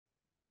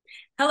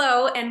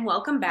Hello and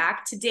welcome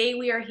back. Today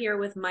we are here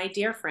with my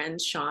dear friend,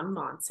 Shaun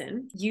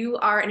Monson. You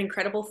are an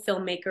incredible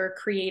filmmaker,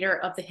 creator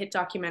of the hit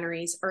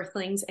documentaries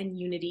Earthlings and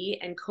Unity,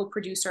 and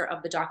co-producer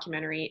of the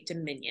documentary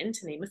Dominion,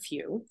 to name a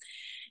few.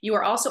 You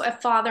are also a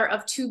father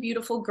of two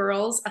beautiful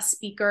girls, a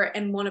speaker,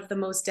 and one of the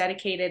most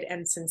dedicated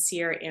and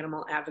sincere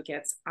animal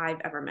advocates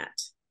I've ever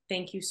met.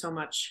 Thank you so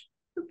much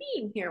for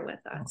being here with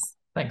Oh, us.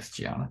 thanks,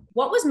 Gianna.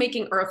 What was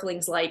making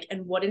Earthlings like,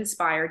 and what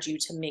inspired you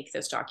to make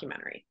this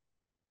documentary?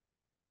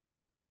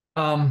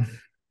 Um,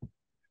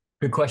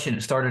 Good question.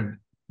 It started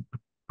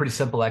pretty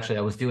simple, actually.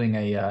 I was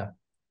in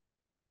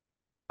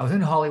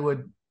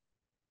Hollywood,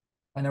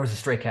 and there was a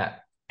stray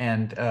cat,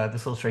 and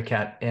this little stray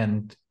cat,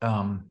 and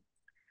I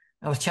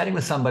was chatting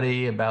with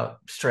somebody about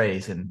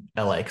strays in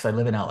LA because I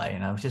live in LA,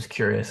 and I was just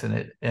curious,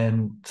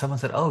 and someone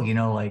said, "Oh,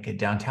 like at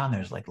downtown,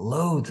 there's like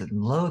loads and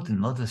loads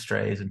and loads of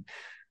strays." And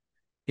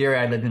here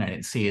I lived, and I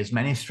didn't see as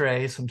many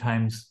strays.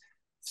 Sometimes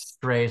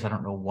strays, I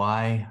don't know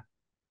why,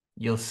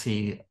 you'll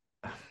see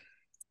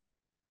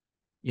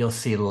you'll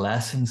see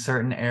less in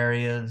certain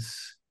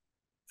areas.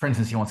 For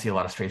instance, you won't see a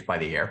lot of strays by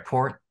the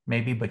airport,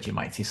 maybe, but you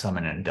might see some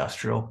in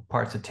industrial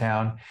parts of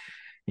town.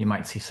 You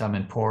might see some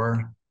in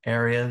poorer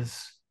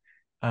areas.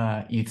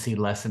 You'd see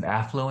less in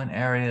affluent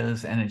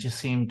areas. And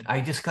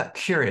I just got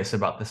curious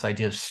about this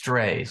idea of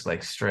strays,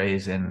 like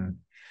strays and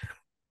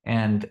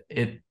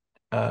it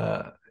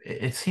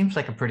seems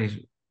like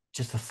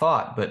just a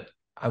thought, but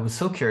I was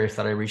so curious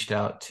that I reached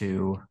out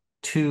to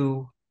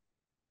two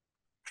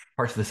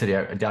parts of the city,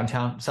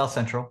 downtown, South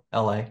Central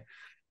LA,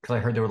 because I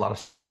heard there were a lot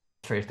of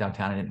strays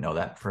downtown. I didn't know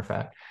that for a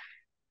fact.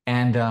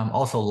 And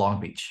also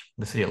Long Beach,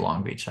 the city of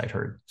Long Beach, I'd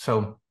heard.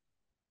 So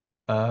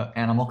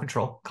animal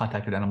control,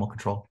 contacted animal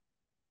control.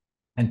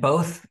 And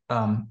both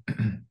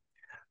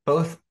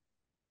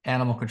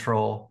animal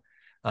control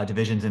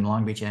divisions in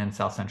Long Beach and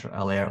South Central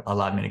LA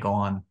allowed me to go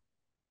on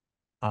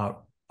uh,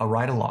 a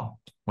ride along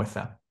with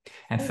them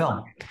and Oh, film.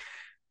 wow.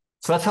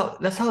 So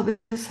this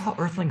is how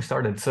Earthling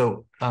started.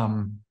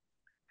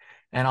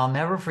 And I'll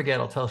never forget,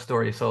 I'll tell a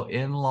story. So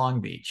in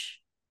Long Beach,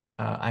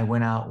 I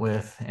went out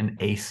with an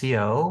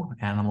ACO,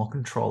 animal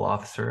control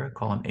officer,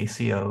 call them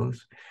ACOs.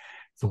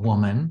 It's a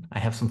woman. I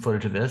have some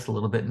footage of this, a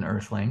little bit in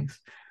Earthlings.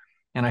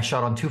 And I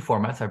shot on two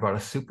formats. I brought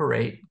a Super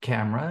 8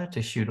 camera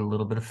to shoot a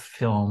little bit of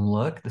film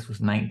look. This was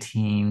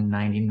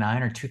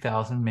 1999 or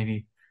 2000,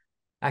 maybe.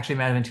 Actually, it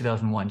might have been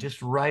 2001,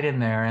 just right in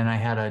there. And I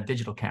had a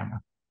digital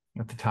camera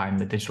at the time,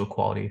 the digital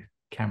quality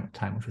camera at the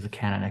time, which was a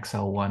Canon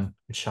XL1.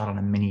 It shot on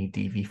a mini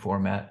DV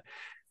format,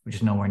 which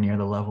is nowhere near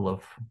the level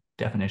of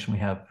definition we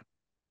have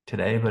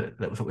today, but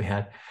that was what we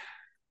had.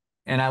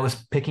 And I was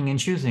picking and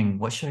choosing,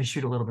 what should I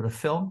shoot a little bit of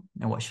film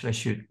and what should I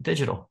shoot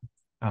digital?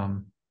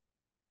 Um,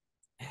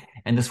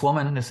 and this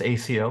woman, this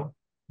ACO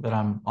that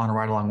I'm on a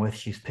ride along with,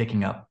 she's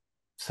picking up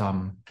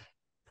some,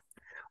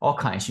 all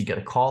kinds. She'd get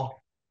a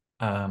call.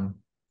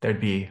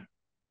 There'd be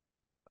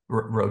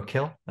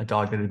roadkill, a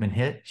dog that had been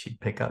hit, she'd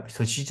pick up.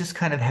 So she just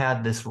kind of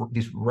had these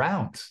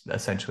rounds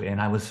essentially.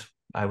 And I was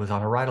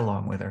on a ride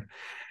along with her.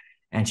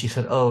 And she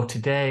said, "Oh,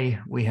 today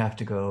we have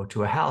to go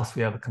to a house.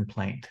 We have a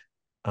complaint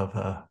of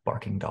a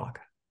barking dog."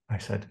 I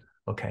said,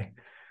 "Okay."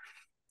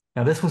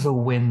 Now, this was a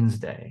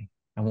Wednesday.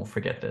 I won't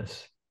forget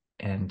this.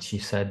 And she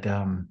said,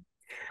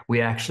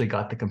 "We actually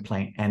got the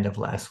complaint end of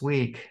last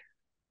week,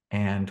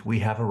 and we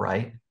have a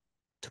right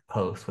to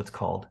post what's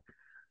called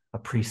a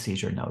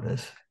pre-seizure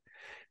notice,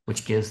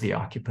 which gives the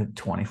occupant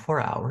 24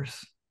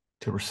 hours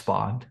to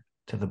respond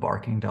to the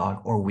barking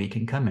dog, or we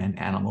can come in,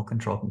 animal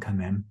control can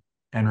come in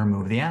and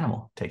remove the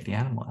animal, take the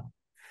animal out."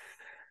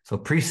 So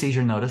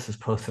pre-seizure notice is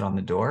posted on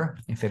the door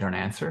if they don't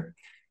answer,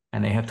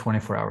 and they have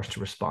 24 hours to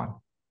respond.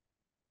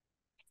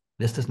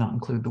 This does not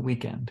include the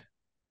weekend.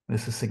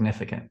 This is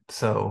significant.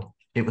 So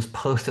it was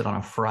posted on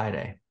a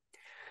Friday.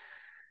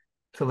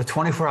 So the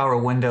 24-hour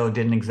window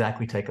didn't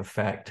exactly take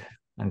effect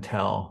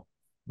until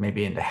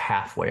maybe into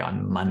halfway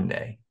on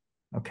Monday.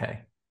 Okay.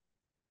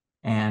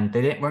 And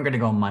weren't going to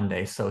go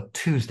Monday. So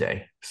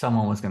Tuesday,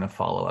 someone was going to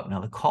follow up. Now,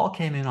 the call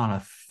came in on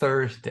a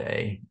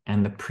Thursday,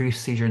 and the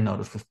pre-seizure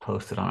notice was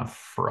posted on a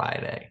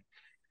Friday.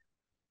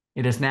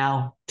 It is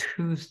now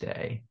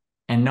Tuesday,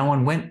 and no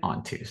one went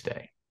on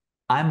Tuesday.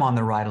 I'm on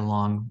the ride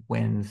along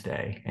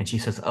Wednesday, and she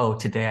says, "Oh,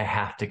 today I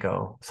have to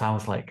go." So I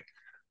was like,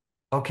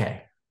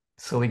 okay.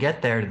 So we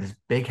get there to this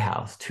big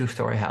house,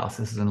 two-story house.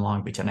 This is in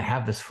Long Beach, and I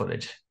have this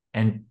footage.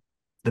 And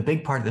the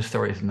big part of the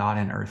story is not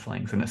in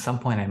Earthlings. And at some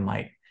point, I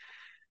might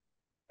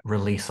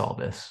release all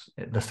this,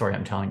 the story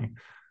I'm telling you.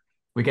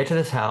 We get to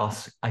this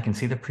house. I can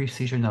see the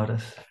pre-seizure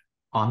notice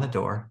on the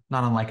door,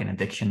 not unlike an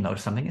eviction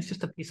notice, something. It's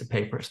just a piece of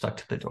paper stuck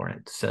to the door,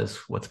 and it says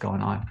what's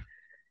going on.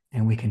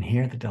 And we can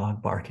hear the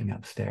dog barking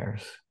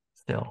upstairs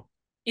still.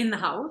 In the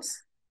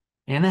house?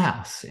 In the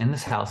house, in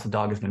this house, the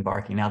dog has been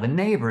barking. Now, the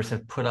neighbors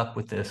have put up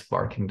with this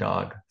barking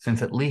dog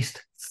since at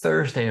least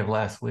Thursday of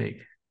last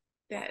week.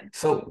 Dead.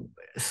 So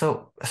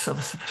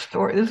the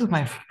story, this is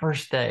my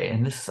first day,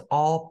 and this is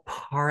all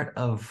part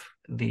of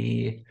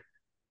the,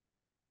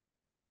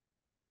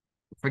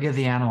 forgive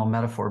the animal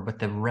metaphor, but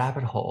the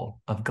rabbit hole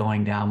of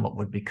going down what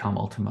would become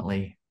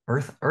ultimately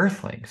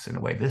earthlings in a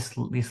way.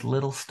 These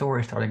little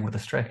stories starting with a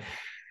stray.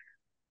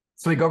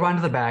 So we go around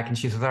to the back, and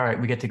she says, "All right,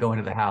 we get to go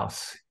into the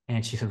house."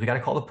 And she says, "We got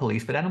to call the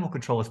police." But animal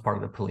control is part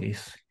of the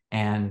police,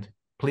 and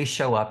police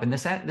show up. And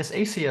this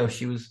ACO,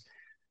 it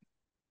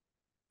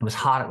was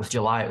hot, it was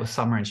July, it was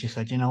summer, and she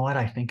said, "You know what?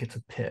 I think it's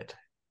a pit.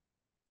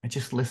 And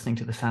just listening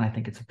to the sound, I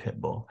think it's a pit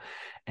bull."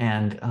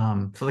 And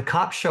so the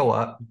cops show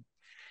up,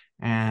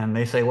 and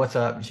they say, "What's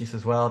up?" And she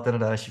says, "Well, da da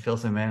da." She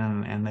fills them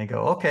in, and they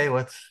go, "Okay,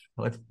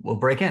 we'll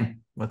break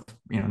in.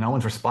 No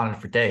one's responded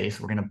for days.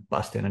 We're gonna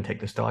bust in and take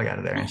this dog out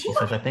of there." And she Oh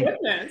says, my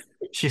goodness.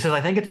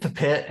 I think it's a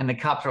pit." And the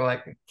cops are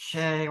like,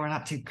 "Okay, we're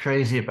not too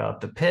crazy about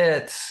the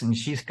pits." And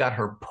she's got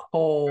her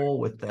pole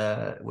with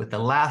the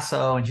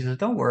lasso, and she says,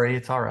 "Don't worry,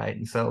 it's all right."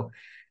 And so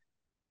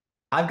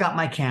I've got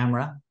my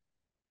camera,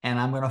 and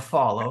I'm going to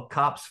follow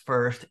cops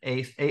first.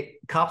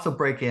 Cops will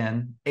break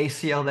in.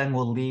 ACL then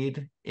will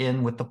lead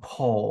in with the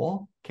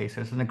pole in case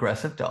there's an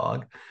aggressive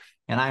dog,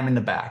 and I'm in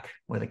the back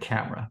with a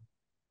camera.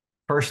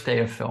 First day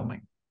of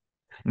filming.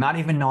 Not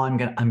even know I'm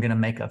gonna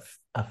make a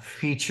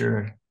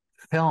feature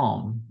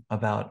film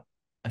about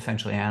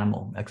essentially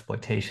animal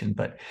exploitation,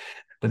 but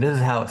this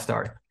is how it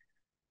starts.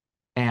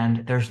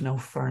 And there's no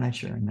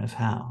furniture in this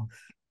house.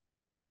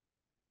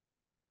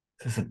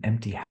 This is an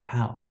empty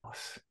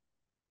house.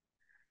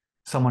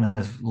 Someone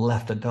has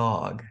left a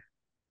dog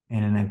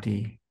in an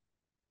empty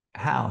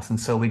house. And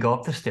so we go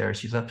up the stairs.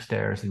 She's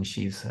upstairs, and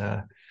she's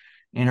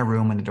in a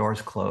room, and the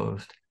door's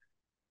closed.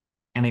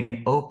 And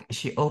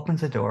she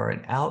opens the door,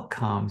 and out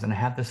comes, and I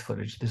have this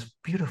footage, this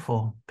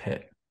beautiful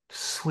pit,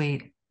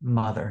 sweet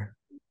mother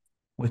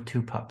with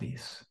two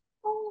puppies.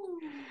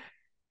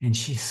 And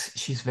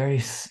she's very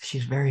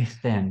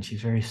thin.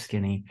 She's very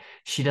skinny.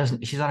 She's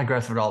not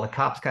aggressive at all. The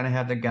cops kind of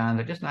have their gun.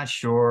 They're just not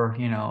sure,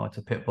 it's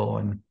a pit bull.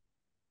 And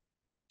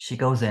she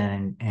goes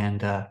in,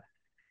 and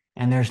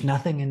there's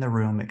nothing in the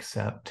room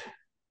except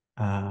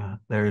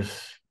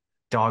there's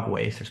dog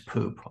waste, there's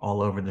poop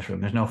all over this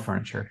room. There's no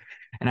furniture.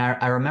 And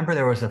I remember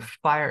there was a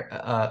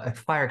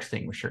fire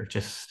extinguisher,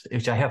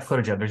 which I have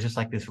footage of. There's just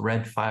like this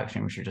red fire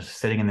extinguisher just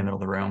sitting in the middle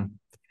of the room.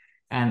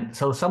 And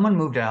so someone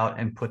moved out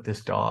and put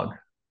this dog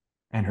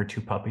and her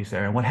two puppies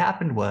there. And what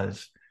happened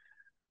was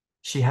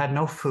she had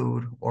no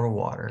food or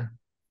water.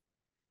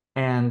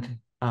 And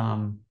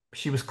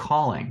she was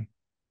calling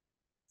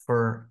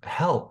for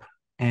help.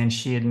 And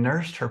she had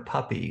nursed her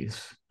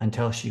puppies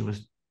until she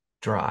was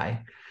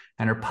dry.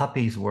 And her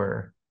puppies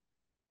were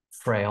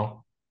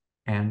frail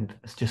and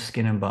just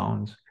skin and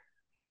bones.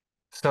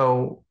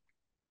 So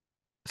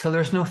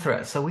there's no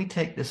threat. So we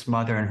take this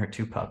mother and her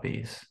two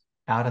puppies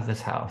out of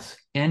this house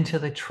into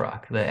the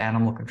truck, the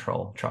animal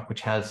control truck,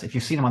 which has, if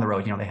you've seen them on the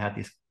road, they have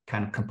these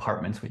kind of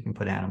compartments we can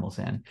put animals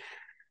in.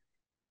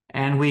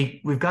 And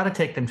we've got to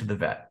take them to the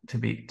vet to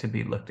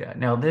be looked at.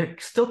 Now, they're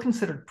still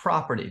considered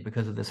property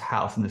because of this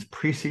house, and this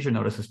pre-seizure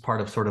notice is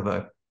part of sort of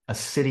a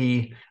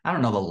city. I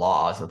don't know the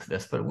laws of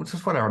this, but it's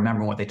just what I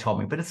remember, what they told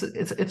me. But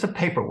it's a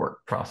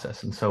paperwork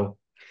process. And so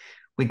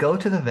we go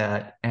to the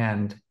vet,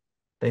 and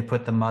they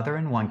put the mother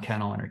in one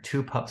kennel and her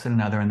two pups in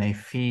another, and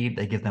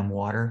they give them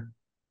water.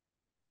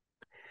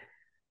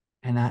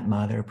 And that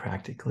mother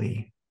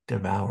practically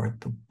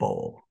devoured the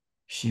bowl.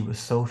 She was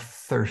so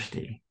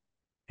thirsty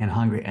and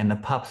hungry. And the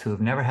pups, who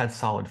have never had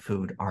solid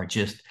food,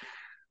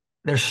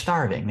 they're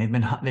starving.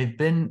 They've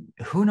been,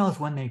 who knows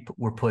when they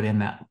were put in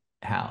that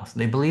house.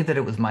 They believe that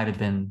it might have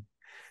been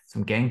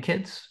some gang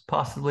kids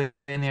possibly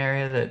in the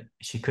area, that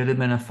she could have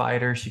been a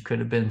fighter. She could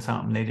have been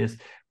something.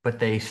 But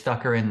they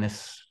stuck her in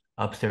this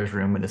upstairs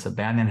room with this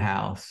abandoned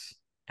house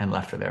and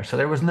left her there. So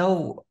there was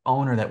no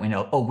owner that we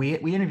know. Oh, we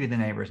interviewed the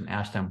neighbors and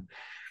asked them,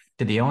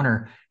 did the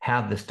owner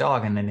have this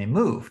dog? And then they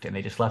moved and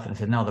they just left it and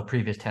said, no, the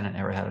previous tenant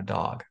never had a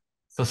dog.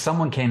 So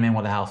someone came in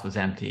while the house was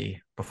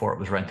empty before it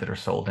was rented or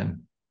sold,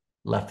 and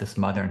left this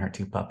mother and her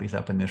two puppies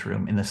up in this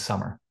room in the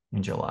summer,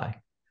 in July.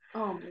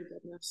 Oh my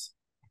goodness.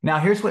 Now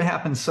here's what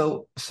happens.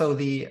 So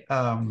the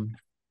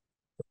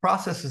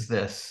process is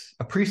this: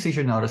 a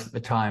pre-seizure notice at the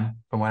time,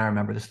 from what I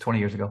remember, this is 20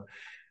 years ago,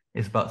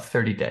 is about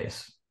 30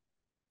 days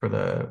for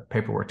the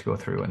paperwork to go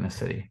through in the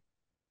city.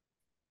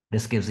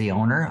 This gives the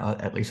owner,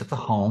 at least at the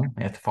home,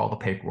 they have to follow the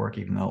paperwork,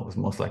 even though it was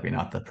most likely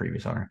not the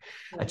previous owner,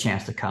 a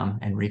chance to come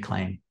and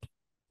reclaim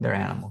their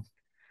animals.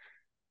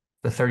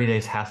 The 30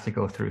 days has to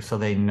go through. So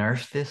they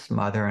nurse this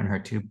mother and her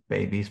two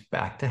babies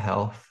back to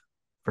health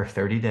for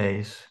 30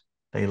 days.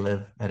 They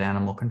live at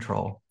animal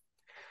control.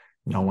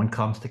 No one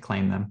comes to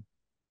claim them.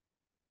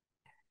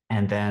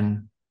 And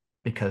then,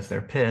 because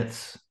they're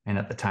pits, and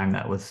at the time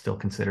that was still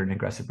considered an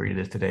aggressive breed, it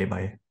is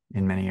today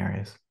in many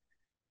areas,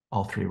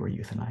 all three were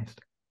euthanized.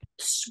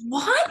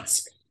 What?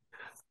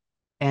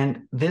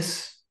 And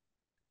this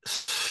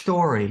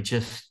story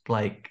just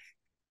like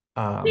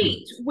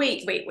wait.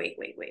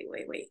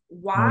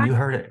 Why? well, you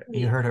heard it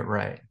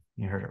right.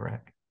 You heard it right.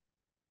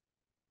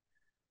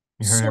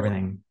 You heard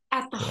everything.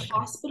 At the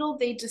hospital,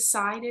 they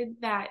decided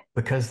that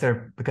because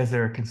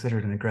they're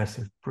considered an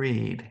aggressive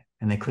breed,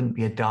 and they couldn't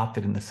be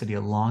adopted in the city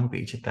of Long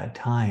Beach at that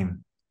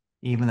time,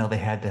 even though they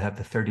had to have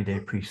the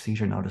 30-day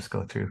pre-seizure notice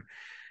go through.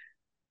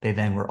 They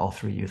then were all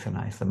three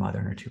euthanized, the mother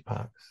and her two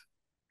pups.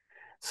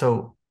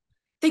 So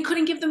They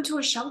couldn't give them to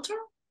a shelter?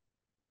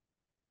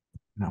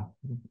 no,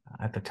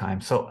 at the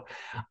time. So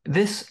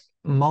this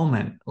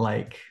moment,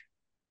 like,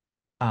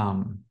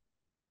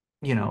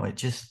 you know, it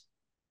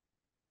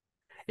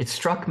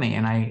struck me,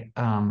 and I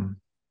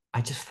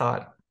just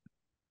thought,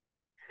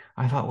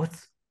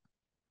 what's,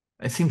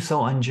 it seemed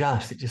so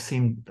unjust. It just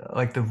seemed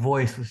like the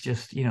voice was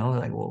just, you know,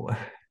 like, well,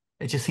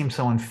 it just seemed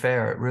so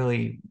unfair. It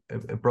really,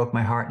 it broke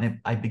my heart. And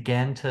I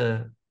began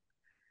to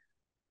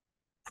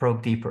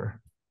probe deeper.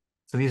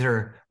 So these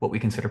are what we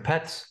consider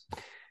pets.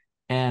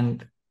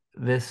 And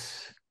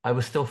I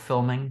was still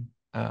filming.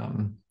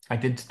 I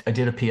did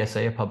a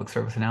PSA, a public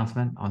service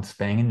announcement on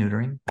spaying and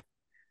neutering.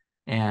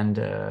 And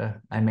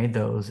I made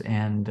those.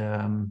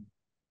 And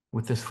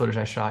with this footage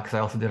I shot, because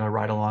I also did a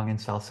ride along in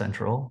South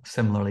Central.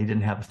 Similarly,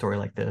 didn't have a story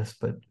like this,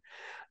 but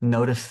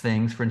noticed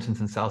things. For instance,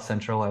 in South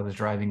Central, I was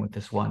driving with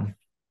this one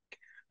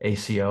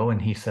ACO,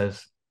 and he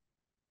says,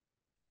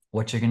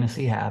 what you're going to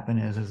see happen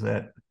is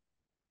that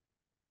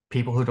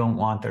people who don't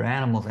want their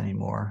animals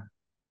anymore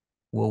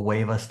will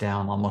wave us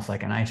down almost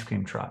like an ice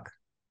cream truck.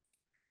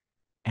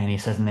 And he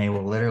says, and they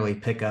will literally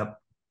pick up,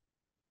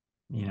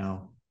 you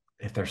know,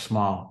 if they're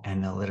small,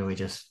 and they'll literally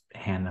just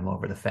hand them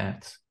over the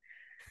fence.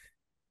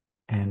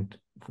 And,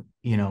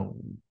 you know,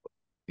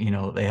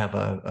 they have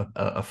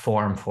a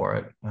form for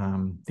it.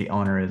 The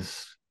owner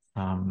is,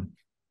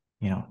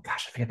 you know,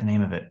 gosh, I forget the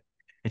name of it.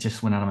 It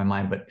just went out of my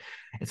mind, but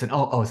it's an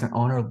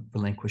owner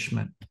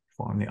relinquishment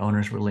form. The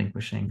owner's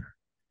relinquishing.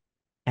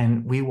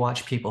 And we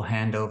watch people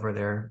hand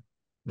over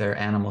their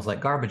animals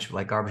like garbage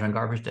on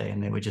garbage day,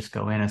 and they would just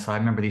go in. And so I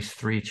remember these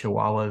three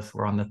Chihuahuas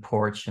were on the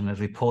porch, and as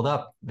we pulled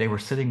up, they were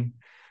sitting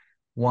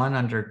one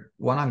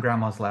on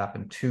grandma's lap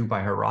and two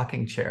by her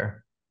rocking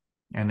chair.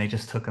 And they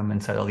just took them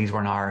and said, oh, these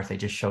weren't ours. They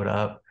just showed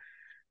up.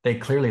 They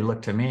clearly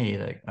looked to me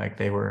like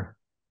they were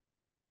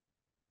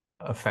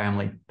a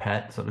family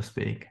pet, so to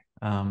speak.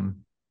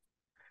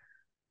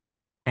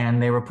 And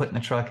they were put in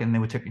the truck, and they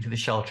would take me to the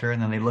shelter, and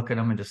then they look at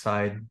them and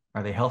decide,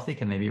 are they healthy?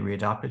 Can they be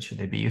readopted? Should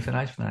they be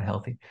euthanized if they're not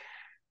healthy?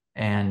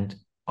 And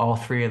all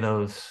three of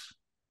those,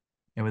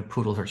 you know, with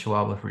poodles or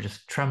chihuahuas, were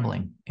just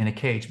trembling in a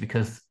cage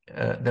because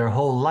their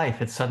whole life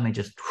had suddenly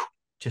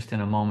just in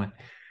a moment.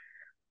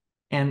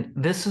 And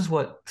this is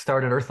what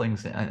started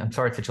Earthlings. I'm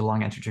sorry it's such a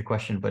long answer to your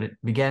question, but I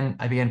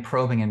began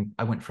probing, and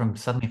I went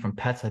suddenly from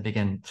pets, I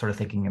began sort of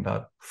thinking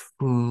about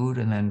food.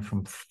 And then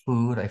from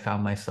food, I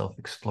found myself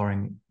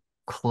exploring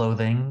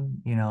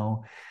clothing, you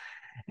know,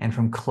 and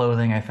from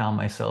clothing, I found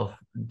myself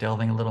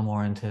delving a little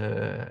more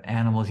into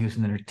animals used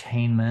in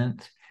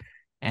entertainment.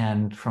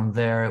 And from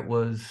there, it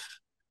was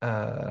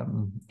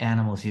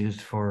animals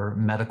used for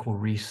medical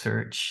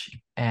research.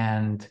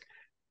 And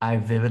I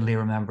vividly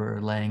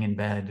remember laying in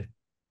bed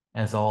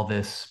as all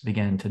this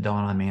began to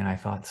dawn on me, and I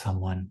thought,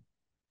 someone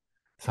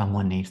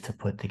needs to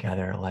put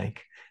together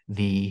like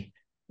the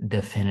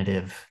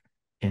definitive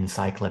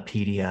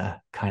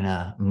encyclopedia kind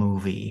of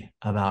movie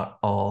about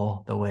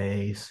all the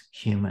ways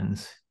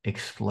humans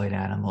exploit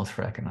animals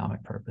for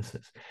economic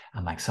purposes.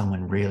 I'm like,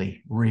 someone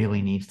really,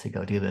 really needs to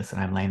go do this.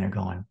 And I'm laying there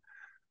going,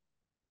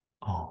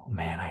 oh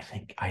man, I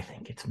think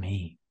it's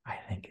me. I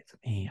think it's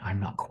me.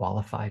 I'm not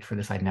qualified for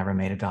this. I'd never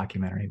made a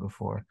documentary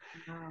before.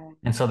 Wow.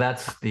 And so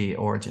that's the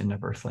origin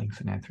of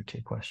Earthlings, in answer to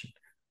your question.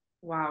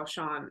 Wow,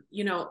 Shaun.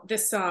 You know,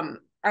 this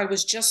I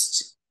was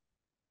just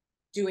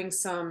doing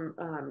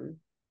some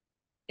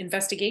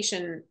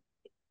investigation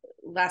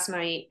last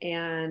night,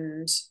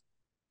 and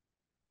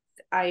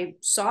I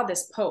saw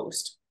this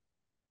post,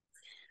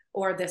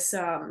 or this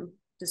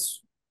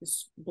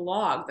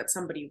blog that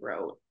somebody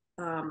wrote,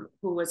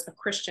 who was a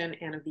Christian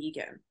and a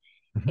vegan.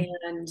 Mm-hmm.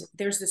 And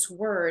there's this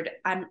word,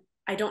 I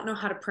don't know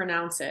how to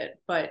pronounce it,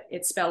 but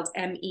it's spelled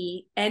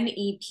Nephesh,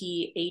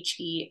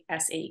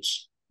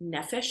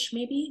 nephesh,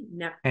 maybe?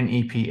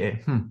 NEPA.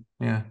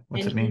 Yeah.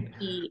 What's it mean?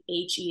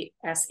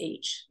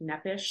 Nephesh,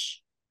 nephesh,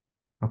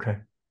 Okay.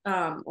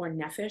 or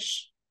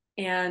nephesh.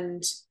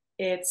 And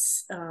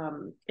it's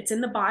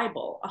in the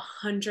Bible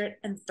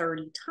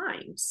 130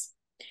 times.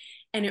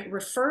 And it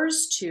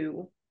refers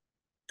to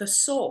the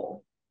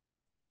soul.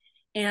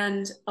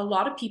 And a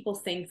lot of people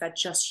think that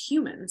just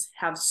humans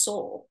have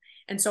soul.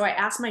 And so I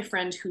asked my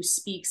friend who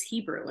speaks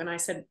Hebrew, and I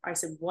said,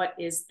 what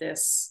is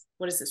this?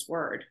 What does this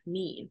word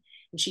mean?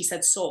 And she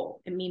said,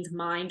 soul. It means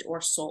mind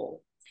or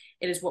soul.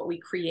 It is what we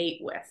create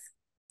with.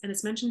 And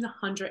it's mentioned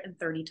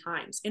 130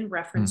 times in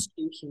reference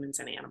to humans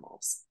and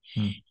animals.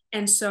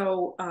 And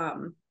so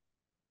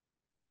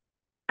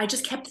I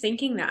just kept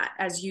thinking that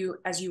as you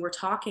were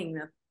talking,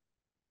 that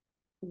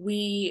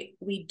we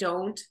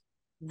don't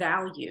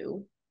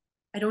value.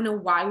 I don't know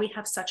why we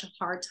have such a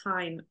hard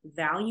time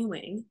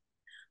valuing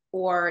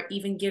or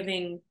even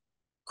giving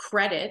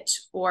credit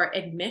or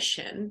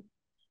admission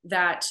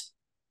that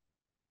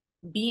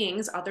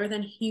beings other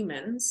than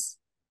humans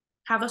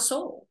have a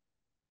soul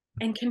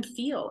and can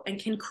feel and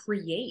can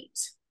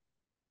create.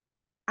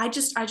 I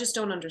just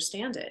don't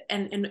understand it.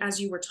 And as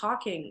you were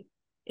talking,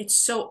 it's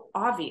so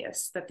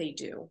obvious that they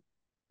do.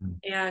 Mm.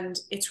 And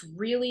it's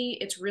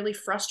really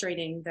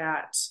frustrating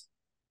that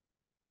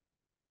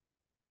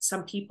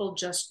some people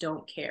just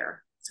don't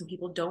care. Some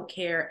people don't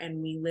care,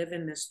 and we live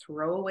in this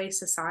throwaway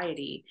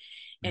society,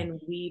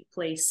 and we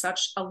place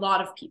such a lot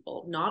of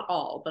people, not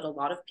all, but a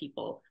lot of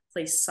people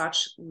place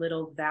such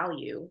little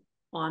value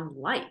on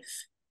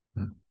life.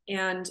 Mm.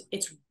 And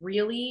it's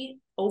really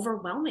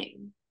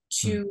overwhelming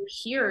Mm. to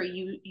hear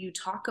you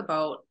talk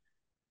about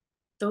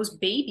those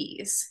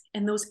babies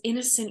and those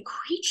innocent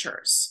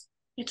creatures.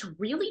 It's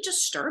really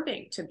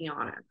disturbing, to be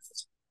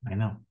honest. I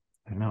know.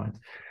 I know.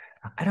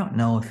 I don't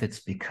know if it's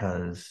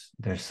because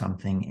there's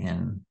something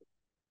in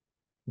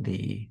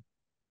the,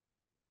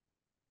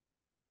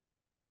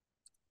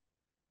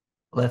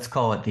 let's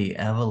call it the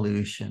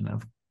evolution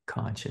of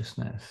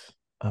consciousness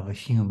of a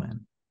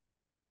human,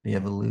 the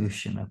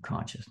evolution of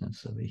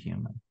consciousness of a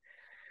human,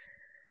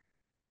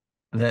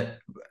 that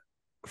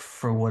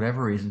for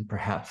whatever reason,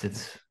 perhaps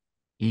it's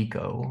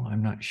ego,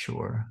 I'm not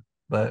sure,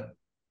 but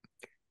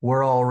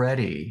we're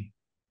already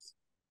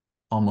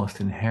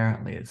almost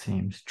inherently, it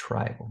seems,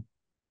 tribal.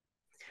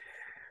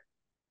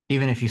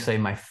 Even if you say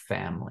my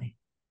family,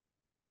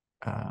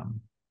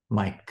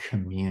 my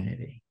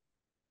community,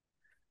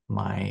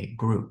 my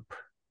group,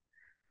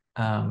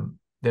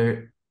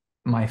 they're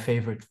my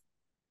favorite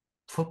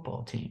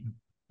football team,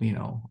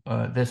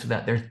 this or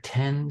that. There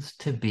tends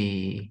to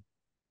be,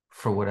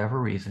 for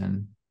whatever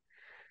reason,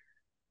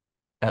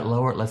 at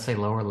lower, let's say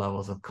lower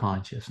levels of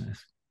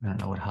consciousness, I don't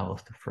know how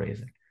else to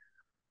phrase it,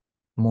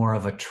 more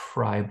of a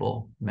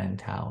tribal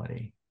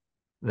mentality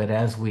that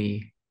as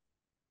we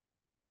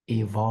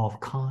evolve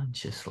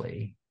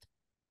consciously,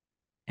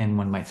 and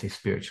one might say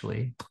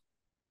spiritually,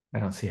 I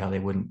don't see how they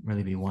wouldn't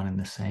really be one and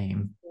the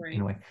same Right.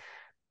 in a way.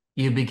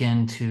 You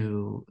begin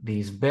to,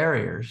 these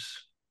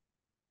barriers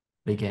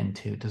begin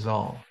to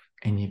dissolve,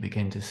 and you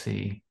begin to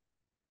see,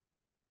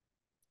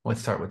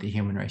 let's start with the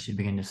human race, you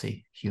begin to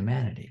see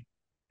humanity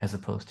as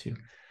opposed to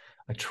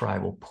a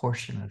tribal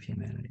portion of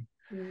humanity.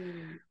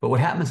 Mm. But what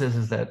happens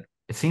is that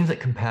it seems that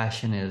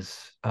compassion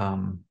is,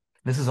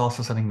 this is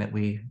also something that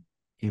we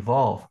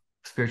evolve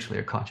spiritually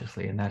or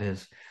consciously, and that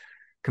is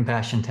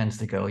compassion tends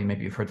to go,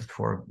 maybe you've heard this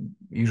before,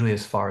 usually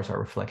as far as our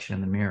reflection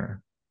in the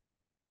mirror.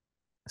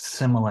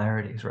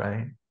 Similarities,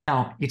 right?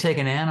 Now, you take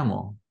an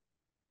animal,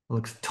 it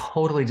looks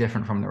totally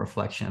different from the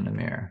reflection in the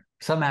mirror.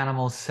 Some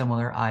animals,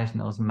 similar, eyes,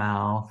 nose,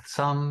 mouth.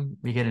 Some,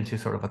 you get into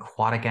sort of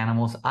aquatic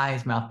animals,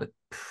 eyes, mouth, but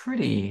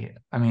pretty,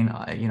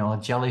 a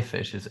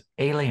jellyfish is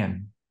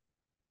alien.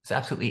 It's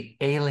absolutely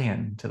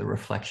alien to the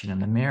reflection in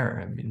the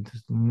mirror.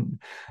 There's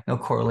no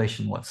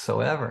correlation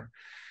whatsoever.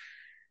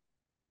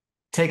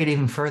 Take it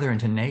even further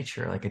into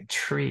nature, like a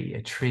tree.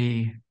 A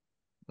tree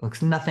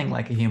looks nothing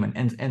like a human,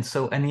 and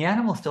the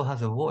animal still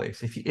has a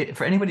voice.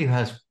 For anybody who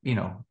has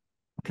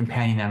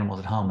companion animals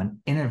at home and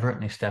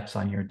inadvertently steps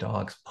on your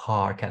dog's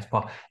paw or cat's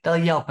paw, they'll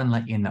yelp and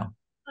let you know.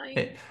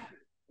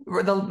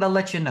 They'll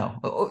let you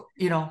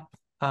know.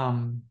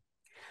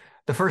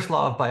 The first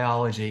law of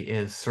biology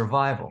is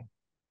survival.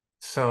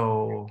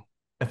 So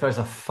if there's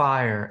a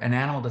fire, an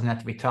animal doesn't have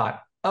to be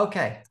taught,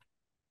 okay,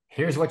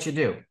 here's what you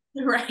do.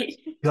 Right.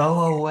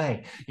 Go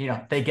away.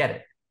 They get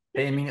it.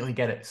 They immediately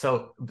get it.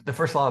 So the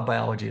first law of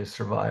biology is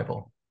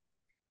survival.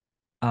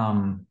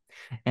 Um,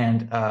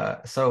 and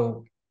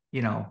so,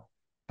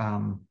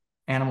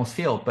 animals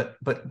feel,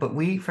 but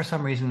we, for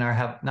some reason,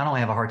 not only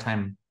have a hard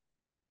time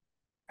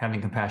having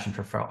compassion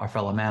for our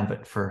fellow man,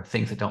 but for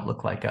things that don't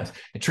look like us.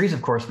 The trees,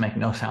 of course, make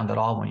no sound at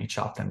all when you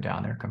chop them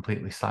down. They're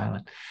completely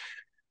silent.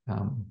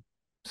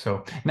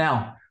 So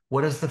now,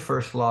 what is the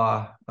first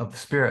law of the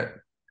spirit?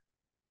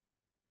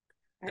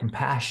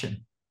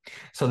 Compassion.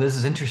 So this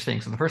is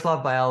interesting. So the first law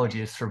of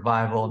biology is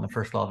survival, and the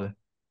first law of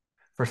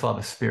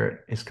the spirit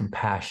is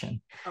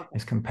compassion. Okay.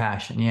 Is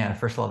compassion. Yeah, the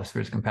first law of the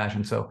spirit is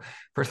compassion. So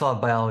first law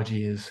of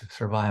biology is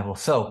survival.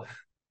 So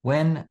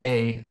when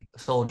a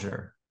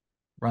soldier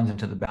runs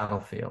into the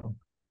battlefield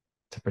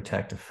to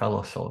protect a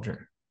fellow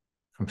soldier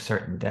from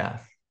certain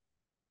death,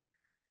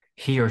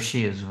 he or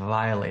she is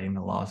violating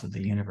the laws of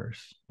the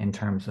universe in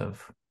terms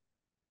of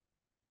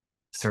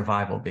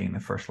survival being the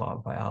first law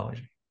of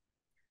biology.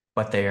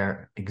 But they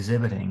are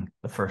exhibiting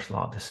the first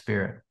law of the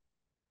spirit,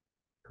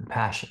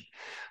 compassion.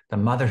 The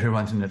mother who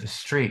runs into the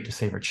street to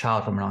save her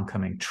child from an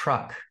oncoming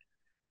truck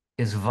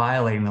is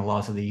violating the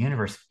laws of the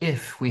universe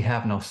if we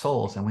have no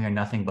souls and we are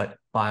nothing but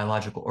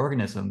biological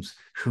organisms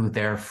who,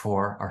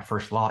 therefore, our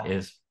first law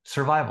is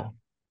survival.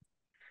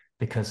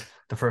 Because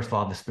the first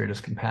law of the spirit is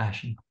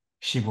compassion.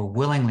 She will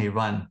willingly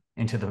run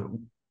into the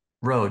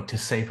road to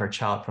save her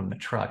child from the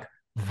truck,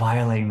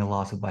 violating the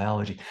laws of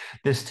biology.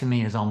 This, to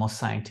me, is almost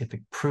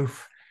scientific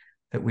proof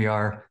that we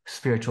are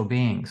spiritual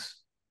beings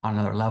on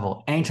another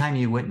level. Anytime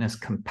you witness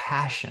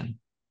compassion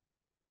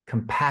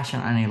on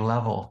any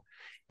level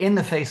in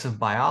the face of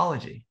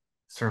biology,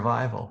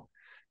 survival,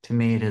 to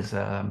me, it is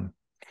a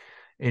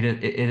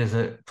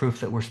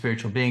proof that we're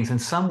spiritual beings.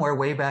 And somewhere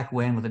way back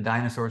when, with the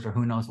dinosaurs or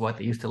who knows what,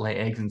 they used to lay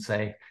eggs and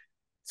say,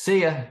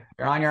 see ya,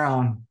 you're on your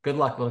own. Good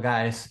luck, little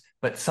guys.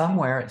 But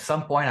somewhere at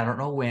some point, I don't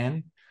know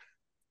when,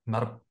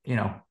 not a,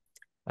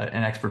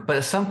 an expert, but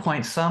at some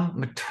point, some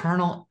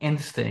maternal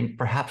instinct,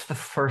 perhaps the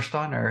first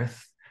on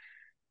Earth,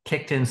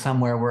 kicked in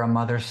somewhere where a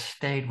mother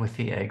stayed with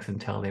the eggs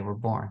until they were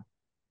born.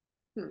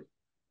 Hmm.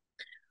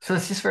 So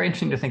it's just very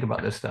interesting to think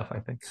about this stuff, I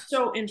think.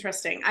 So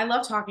interesting. I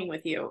love talking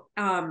with you.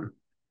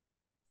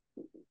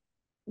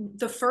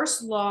 The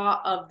first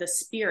law of the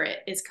spirit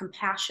is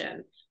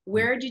compassion.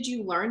 Where did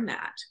you learn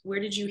that? Where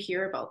did you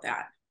hear about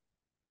that?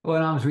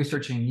 When I was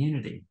researching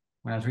Unity,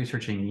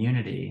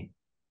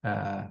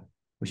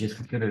 which is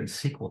considered a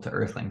sequel to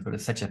Earthlings, but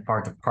it's such a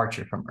far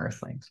departure from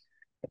Earthlings.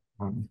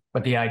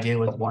 But the idea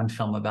was one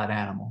film about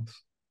animals,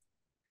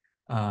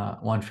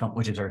 one film,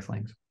 which is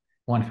Earthlings,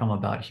 one film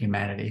about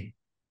humanity,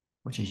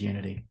 which is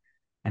Unity,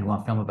 and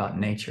one film about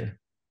nature,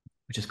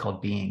 which is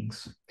called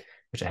Beings,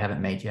 which I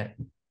haven't made yet,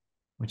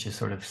 which is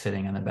sort of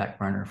sitting on the back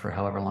burner for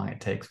however long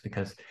it takes,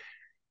 because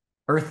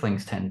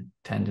Earthlings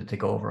tended to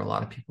go over a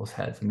lot of people's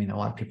heads. I mean, a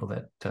lot of people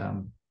that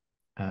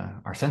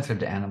are sensitive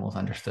to animals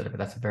understood it, but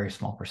that's a very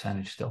small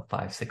percentage still,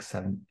 5, 6,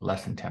 7,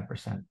 less than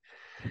 10%.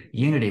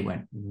 Unity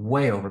went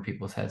way over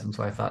people's heads. And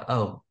so I thought,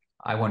 oh,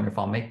 I wonder if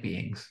I'll make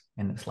Beings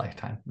in this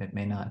lifetime. It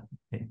may not.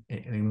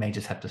 We may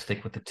just have to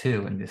stick with the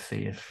two and just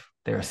see if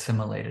they're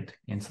assimilated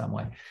in some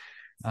way.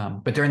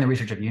 But during the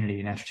research of Unity,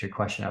 in answer to your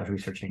question, I was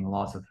researching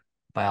laws of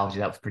biology.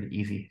 That was pretty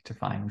easy to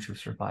find, which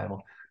was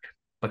survival.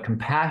 But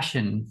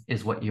compassion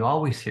is what you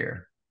always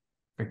hear.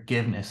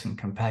 Forgiveness and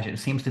compassion. It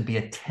seems to be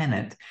a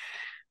tenet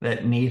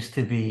that needs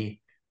to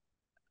be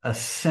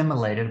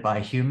assimilated by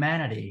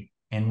humanity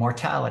in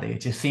mortality. It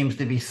just seems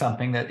to be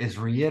something that is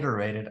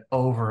reiterated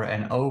over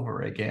and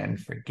over again.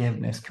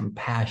 Forgiveness,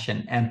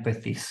 compassion,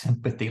 empathy,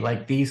 sympathy.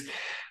 Like these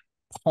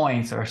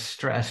points are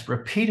stressed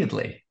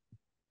repeatedly,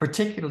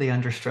 particularly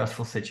under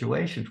stressful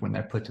situations when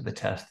they're put to the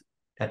test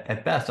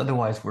at best.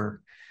 Otherwise, we're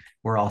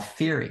all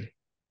theory.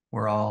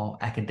 We're all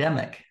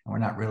academic, and we're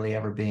not really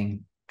ever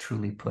being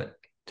truly put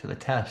to the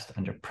test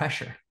under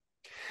pressure.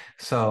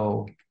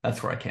 So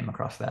that's where I came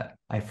across that.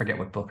 I forget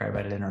what book I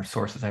read it in or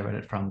sources I read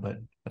it from, but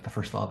the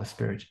first law of the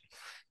spirit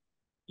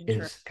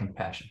is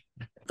compassion.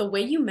 The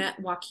way you met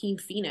Joaquin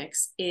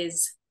Phoenix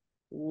is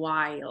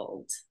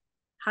wild.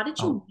 How did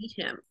you meet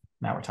him?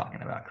 Now we're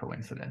talking about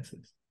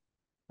coincidences.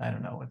 I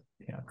don't know what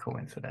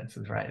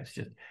coincidences, right? It's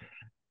just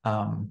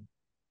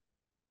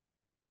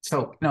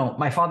so no,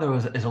 my father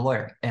is a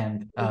lawyer,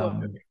 and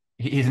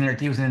he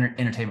was an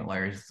entertainment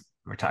lawyer. He's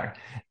retired,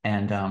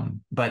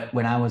 and but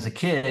when I was a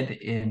kid,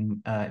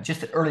 in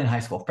just early in high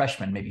school,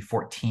 freshman, maybe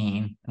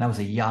 14, and I was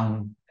a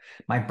young.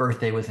 My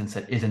birthday is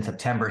in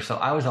September, so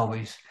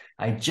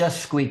I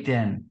just squeaked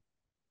in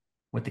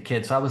with the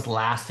kids. So I was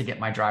last to get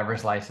my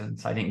driver's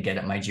license. I didn't get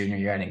it my junior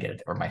year. I didn't get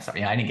it, or I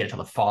didn't get it till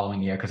the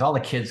following year because all the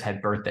kids had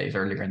birthdays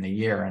earlier in the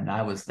year, and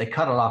they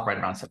cut it off right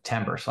around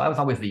September. So I was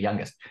always the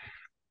youngest.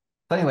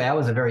 But anyway, I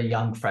was a very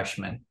young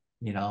freshman,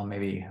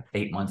 maybe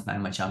 8 months, 9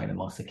 months younger than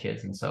most of the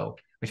kids. And so,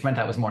 which meant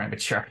I was more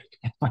immature,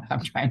 what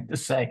I'm trying to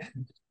say.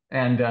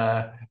 And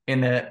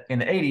in the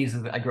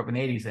 80s, I grew up in the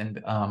 80s,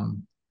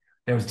 and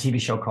there was a TV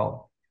show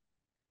called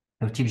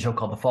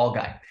The Fall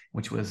Guy,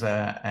 which was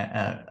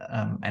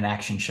an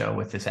action show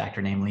with this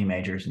actor named Lee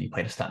Majors, and he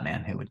played a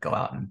stuntman who would go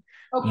out and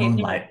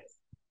moonlight.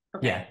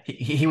 Okay. Yeah,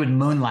 he would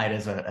moonlight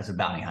as a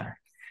bounty hunter.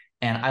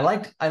 And I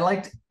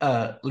liked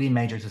Lee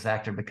Majors as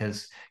actor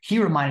because he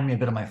reminded me a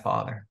bit of my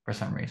father for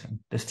some reason.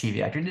 This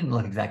TV actor, he didn't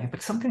look exactly,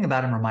 but something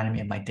about him reminded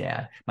me of my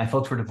dad. My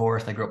folks were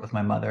divorced. I grew up with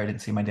my mother. I didn't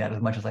see my dad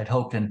as much as I'd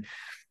hoped. And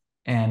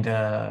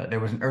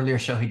there was an earlier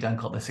show he'd done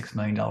called The $6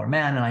 Million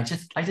Man. And I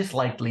just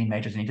liked Lee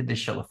Majors, and he did this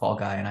show, The Fall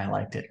Guy, and I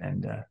liked it.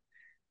 And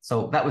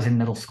so that was in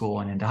middle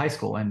school and into high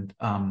school. And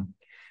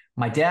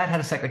my dad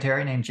had a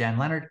secretary named Jan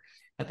Leonard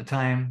at the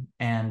time.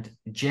 And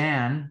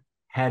Jan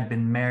had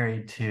been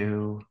married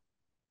to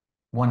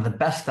one of the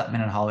best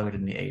stuntmen in Hollywood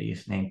in the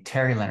 80s named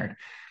Terry Leonard.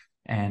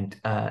 And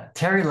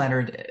Terry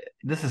Leonard,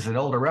 this is an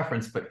older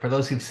reference, but for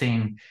those who've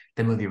seen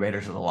the movie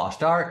Raiders of the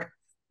Lost Ark,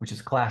 which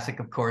is classic,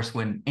 of course,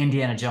 when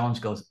Indiana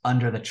Jones goes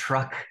under the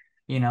truck,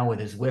 with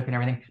his whip and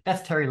everything,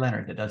 that's Terry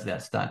Leonard that does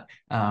that stunt.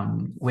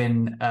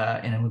 When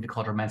in a movie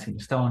called Romancing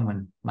the Stone,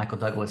 when Michael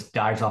Douglas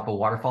dives off a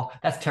waterfall,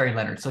 that's Terry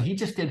Leonard. So he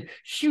just did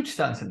huge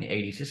stunts in the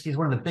 80s. He's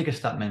one of the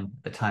biggest stuntmen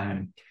at the time.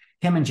 And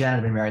him and Jan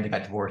had been married, they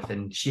got divorced,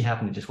 and she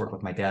happened to just work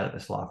with my dad at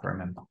this law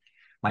firm. And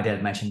my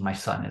dad mentioned my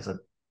son is a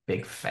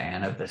big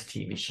fan of this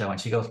TV show.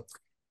 And she goes,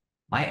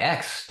 my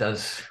ex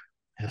does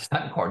a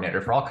stunt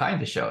coordinator for all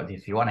kinds of shows.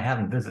 If you want to have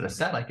him visit a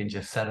set, I can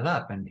just set it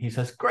up. And he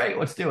says, great,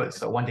 let's do it.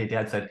 So one day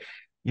Dad said,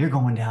 you're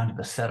going down to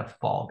the set of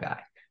Fall Guy.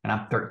 And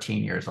I'm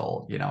 13 years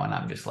old, and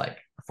I'm just like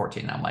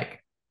 14. And I'm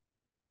like,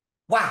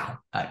 wow,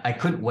 I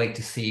couldn't wait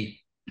to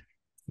see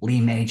Lee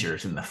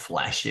Majors in the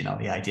flesh, the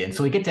idea. And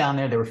so we get down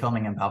there, they were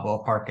filming in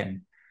Balboa Park,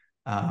 and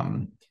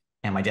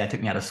my dad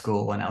took me out of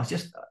school, and I was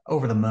just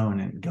over the moon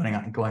and going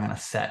on a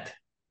set.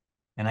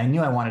 And I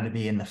knew I wanted to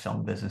be in the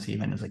film business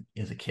even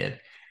as a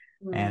kid.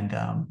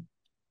 Mm.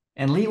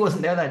 And Lee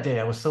wasn't there that day.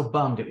 I was so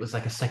bummed. It was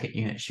like a second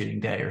unit shooting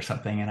day or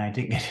something, and I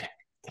didn't get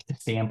to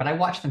see him. But I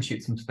watched them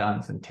shoot some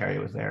stunts, and Terry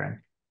was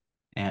there,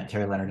 and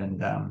Terry Leonard,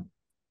 and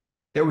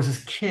there was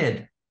this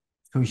kid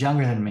who's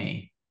younger than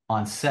me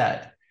on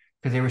set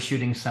because they were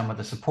shooting some of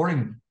the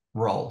supporting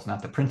roles,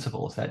 not the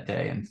principals that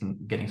day, and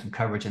getting some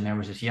coverage. And there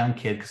was this young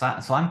kid,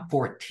 so I'm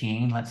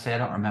 14, let's say, I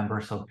don't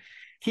remember. So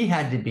he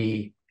had to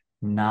be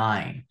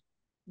 9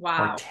 or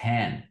Wow.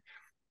 10.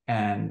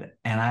 And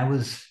I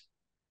was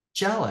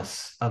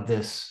jealous of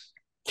this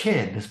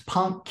kid, this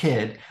punk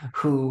kid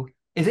who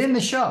is in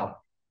the show.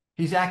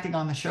 He's acting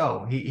on the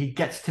show. He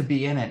gets to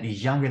be in it.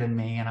 He's younger than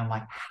me. And I'm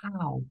like,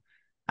 how?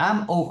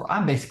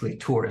 I'm basically a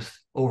tourist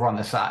over on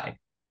the side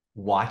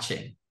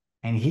watching.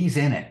 And he's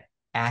in it,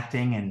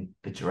 acting, and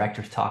the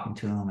director's talking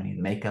to him and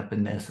he's makeup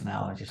and this. And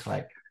I was just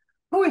like,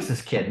 who is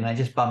this kid? And I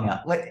just bummed me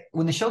out. Like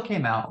when the show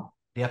came out,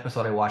 the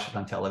episode I watched it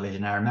on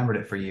television, I remembered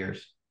it for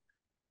years.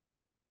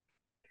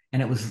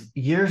 And it was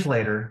years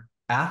later,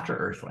 after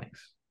Earthlings,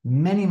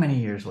 many, many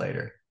years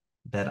later,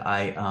 that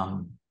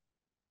I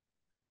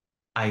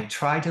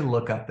tried to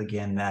look up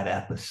again that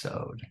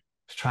episode. I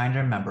was trying to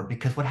remember,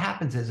 because what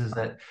happens is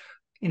that,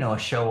 you know, a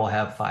show will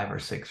have 5 or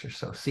 6 or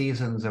so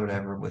seasons or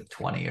whatever, with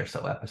 20 or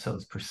so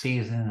episodes per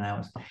season. And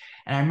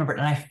I remember,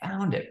 and I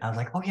found it. I was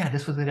like, oh yeah,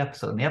 this was the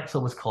episode. And the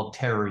episode was called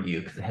Terror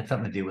U, because it had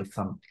something to do with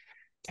some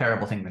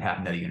terrible thing that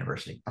happened at a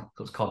university. So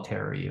it was called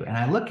Terror U. And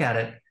I look at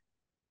it,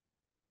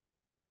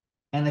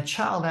 and the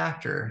child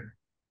actor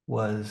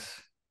was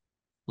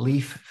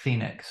Leaf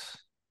Phoenix,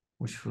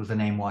 which was the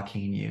name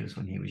Joaquin used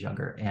when he was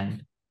younger.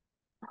 And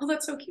Oh,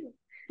 that's so cute.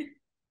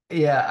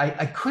 yeah,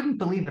 I couldn't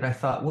believe it. I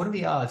thought, what are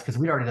the odds? Because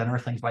we'd already done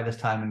Earthlings by this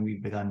time, and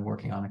we'd begun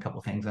working on a couple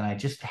of things. And I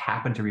just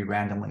happened to be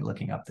randomly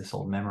looking up this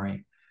old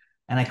memory.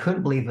 And I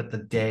couldn't believe that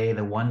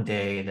the one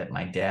day that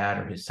my dad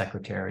or his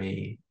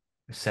secretary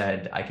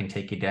said, I can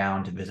take you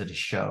down to visit a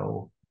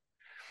show.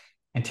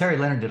 And Terry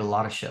Leonard did a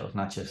lot of shows,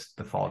 not just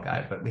The Fall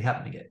Guy, but we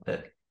happened to get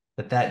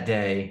that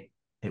day,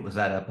 it was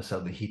that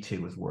episode that he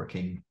too was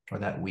working, or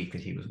that week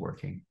that he was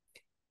working.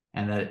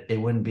 And that it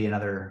wouldn't be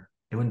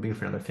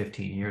for another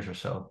 15 years or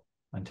so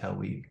until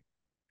we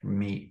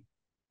meet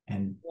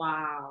and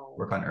Wow.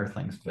 work on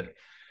Earthlings. But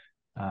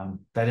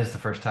that is the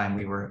first time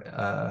we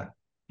were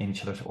in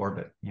each other's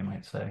orbit, you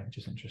might say, which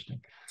is interesting.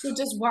 So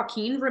does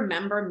Joaquin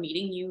remember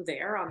meeting you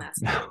there on that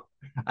set? No,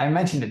 I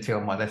mentioned it to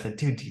him once. I said,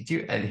 dude, did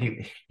you? And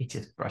he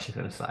just brushes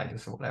it aside,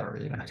 just whatever,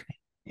 you know.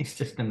 He's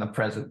just in the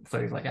present. So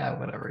he's like,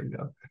 whatever, you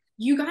know.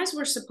 You guys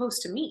were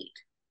supposed to meet.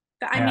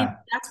 I mean, Yeah.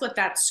 that's what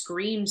that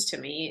screams to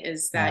me,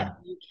 is that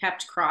Yeah. you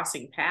kept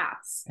crossing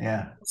paths.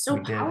 Yeah. It's so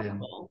We did. And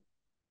powerful.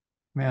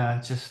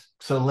 yeah, just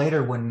so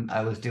later when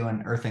I was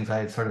doing Earthlings, I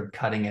had started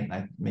cutting it, and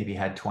I maybe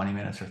had 20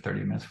 minutes or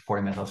 30 minutes or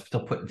 40 minutes. I was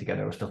still putting it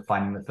together. I was still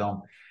finding the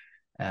film.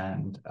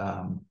 And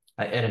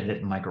I edited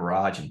it in my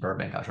garage in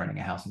Burbank. I was renting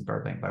a house in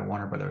Burbank by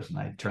Warner Brothers, and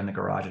I turned the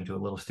garage into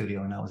a little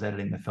studio, and I was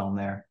editing the film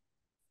there.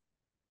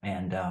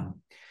 And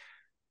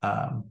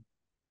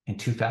in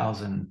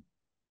 2000,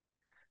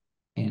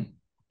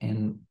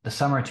 in the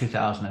summer of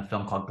 2000, a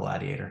film called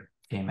Gladiator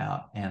came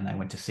out, and I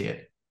went to see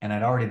it. And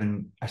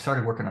I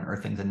started working on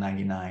Earthlings in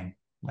 99,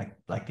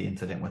 like the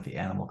incident with the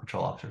animal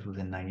control officers was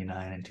in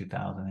 99 and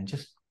 2000. And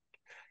it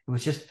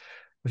was just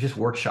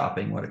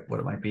workshopping what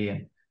it might be.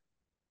 And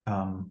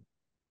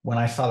when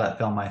I saw that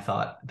film, I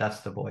thought, that's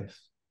the voice.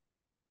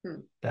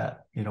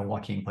 That, you know,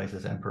 Joaquin plays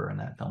as Emperor in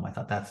that film. I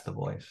thought, that's the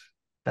voice.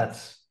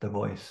 That's the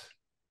voice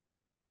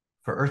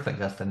for Earthlings.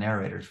 That's the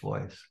narrator's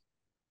voice.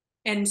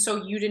 And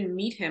so you didn't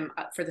meet him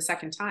for the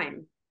second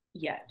time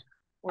yet,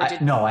 or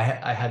No, I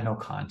had no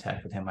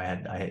contact with him.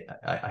 I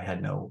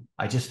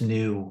just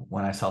knew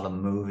when I saw the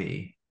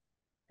movie,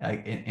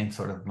 in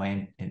sort of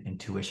my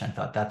intuition, I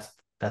thought, that's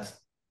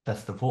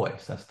the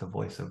voice. That's the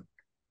voice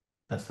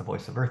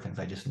of Earthlings.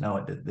 I just know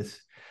it.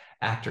 This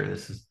actor,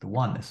 this is the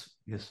one.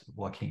 This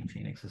Joaquin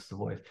Phoenix is the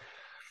voice.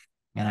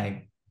 And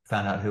I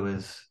found out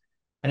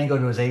I didn't go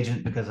to his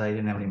agent because I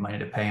didn't have any money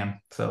to pay him.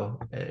 So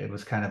it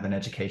was kind of an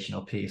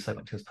educational piece. I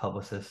went to his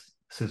publicist,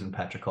 Susan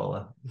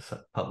Patricola,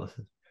 the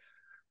publicist,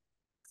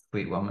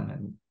 sweet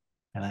woman,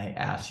 and I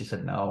asked. She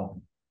said,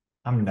 "No,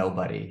 I'm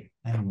nobody.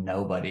 I'm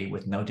nobody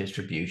with no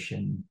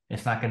distribution.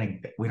 It's not gonna.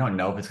 We don't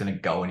know if it's gonna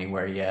go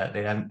anywhere yet.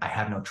 I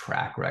have no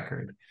track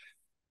record."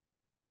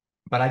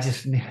 But I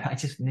just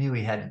knew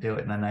he had to do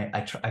it. And then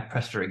I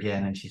pressed her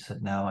again, and she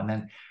said no. And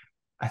then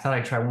I thought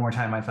I'd try one more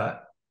time. I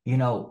thought, you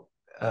know,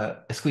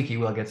 a squeaky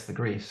wheel gets the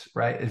grease,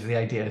 right? Is the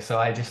idea. So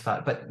I just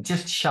thought, but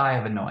just shy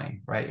of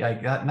annoying, right?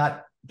 Like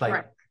not like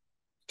right.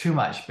 Too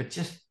much, but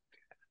just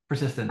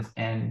persistence.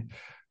 And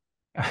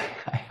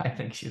I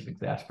think she was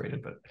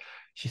exasperated, but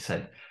she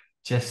said,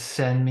 just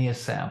send me a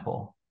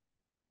sample.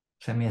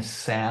 Send me a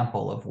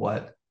sample of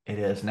what it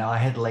is. Now I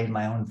had laid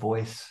my own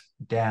voice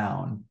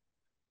down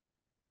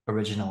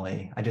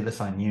originally. I did this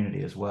on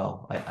Unity as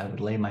well. I would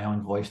lay my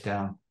own voice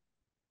down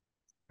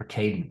for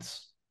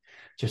cadence,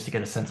 just to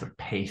get a sense of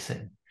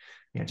pacing,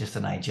 you know, just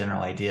a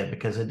general idea,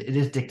 because it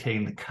is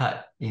dictating the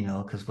cut, you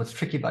know, because what's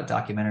tricky about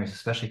documentaries,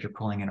 especially if you're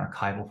pulling in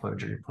archival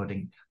footage or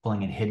you're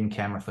pulling in hidden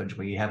camera footage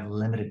where you have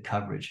limited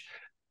coverage,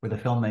 where the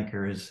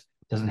filmmaker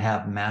doesn't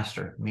have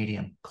master,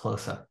 medium,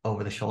 close up,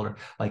 over the shoulder.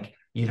 Like,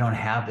 you don't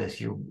have this.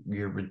 You're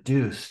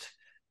reduced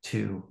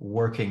to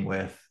working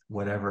with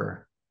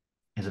whatever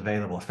is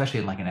available,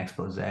 especially in like an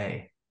expose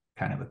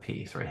kind of a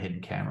piece or a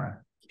hidden camera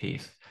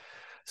piece.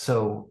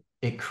 So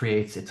it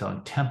creates its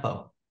own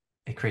tempo.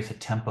 It creates a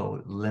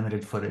tempo,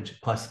 limited footage.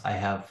 Plus, I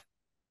have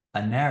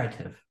a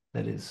narrative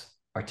that is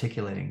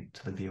articulating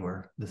to the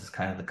viewer. This is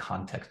kind of the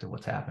context of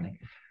what's happening.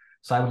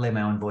 So I would lay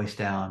my own voice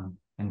down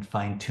and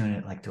fine tune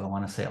it. Like, do I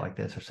want to say it like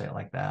this or say it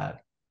like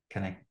that?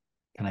 Can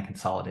I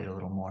consolidate a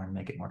little more and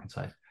make it more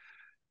concise?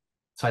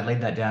 So I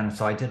laid that down. And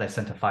so I did. I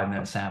sent a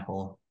 5-minute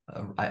sample.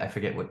 I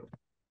forget what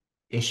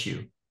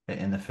issue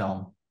in the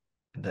film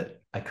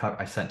that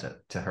I sent it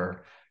to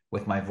her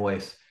with my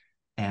voice.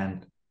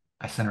 And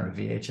I sent her a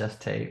VHS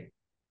tape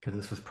because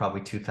this was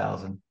probably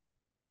 2000,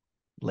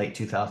 late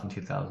 2000,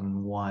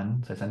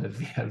 2001. So I sent a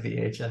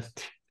VHS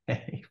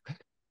tape.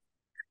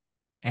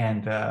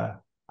 And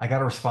I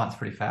got a response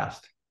pretty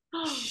fast.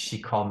 She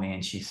called me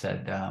and she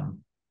said,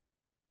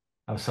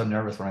 I was so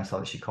nervous when I saw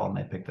that she called and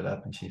I picked it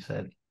up and she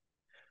said,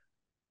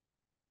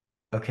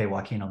 okay,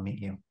 Joaquin, I'll meet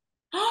you.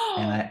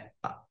 And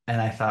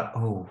I thought,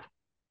 oh,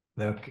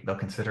 they'll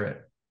consider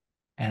it.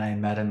 And I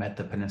met him at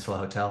the Peninsula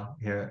Hotel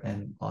here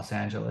in Los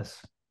Angeles.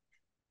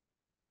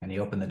 And he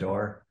opened the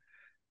door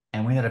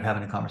and we ended up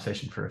having a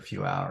conversation for a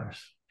few hours.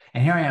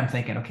 And here I am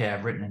thinking, okay,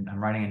 I'm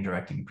writing and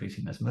directing and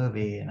producing this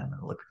movie, and I'm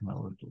going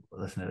to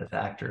listen to this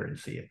actor and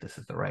see if this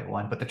is the right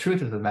one. But the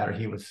truth of the matter,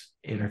 he was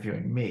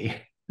interviewing me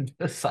to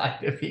decide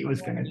if he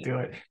was going to do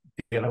it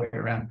the other way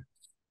around,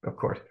 of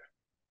course.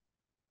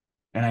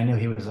 And I knew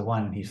he was the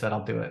one, and he said,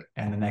 I'll do it.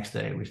 And the next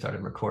day we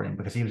started recording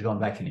because he was going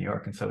back to New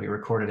York. And so we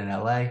recorded in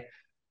LA.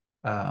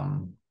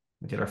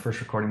 We did our first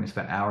recording. We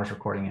spent hours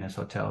recording in his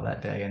hotel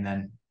that day. And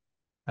then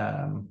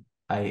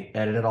I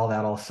edited all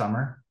that all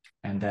summer.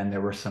 And then there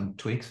were some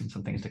tweaks and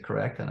some things to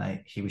correct. And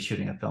he was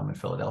shooting a film in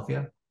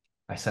Philadelphia.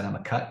 I sent him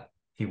a cut.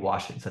 He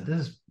watched it and said,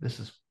 this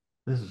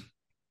is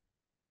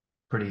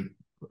pretty,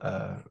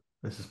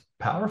 this is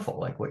powerful,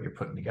 like what you're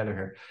putting together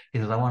here. He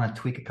says, I want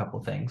to tweak a couple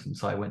of things. And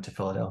so I went to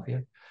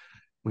Philadelphia.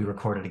 We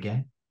recorded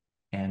again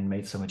and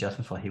made some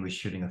adjustments while he was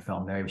shooting a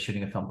film there. He was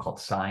shooting a film called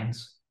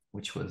Signs,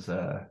 which was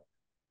a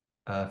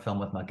film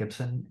with Mel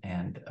Gibson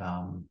and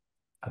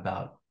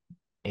about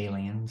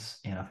aliens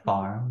in a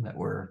farm that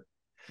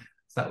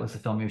was the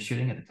film he was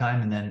shooting at the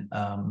time.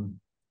 And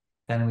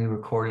then we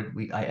recorded,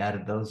 I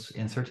added those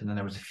inserts, and then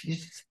there was a few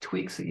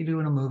tweaks that you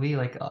do in a movie,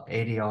 like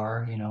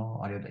ADR,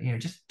 audio,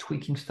 just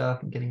tweaking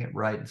stuff and getting it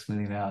right and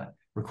smoothing it out.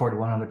 Recorded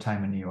one other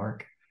time in New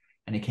York,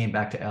 and he came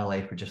back to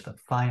LA for just the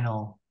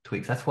final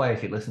tweaks. That's why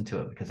if you listen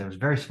to it, because there was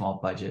very small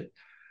budget,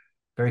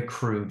 very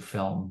crude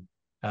film,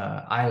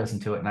 I listen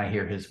to it and I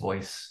hear his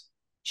voice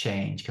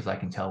change because I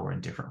can tell we're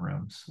in different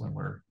rooms when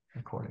we're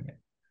recording it.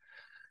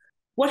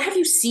 What have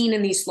you seen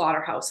in these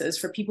slaughterhouses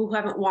for people who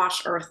haven't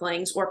watched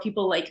Earthlings or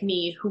people like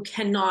me who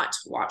cannot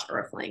watch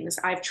Earthlings?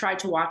 I've tried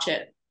to watch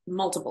it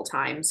multiple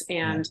times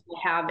and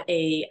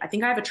I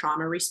think I have a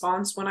trauma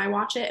response when I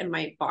watch it and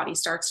my body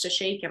starts to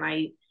shake and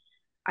I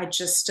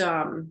just,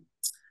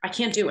 I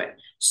can't do it.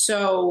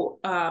 So,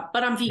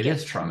 but I'm vegan. It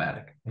is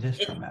traumatic.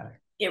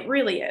 It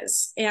really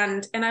is.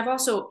 And I've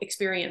also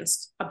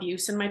experienced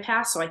abuse in my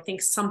past. So I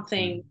think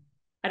something,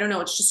 I don't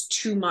know, it's just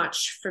too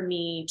much for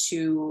me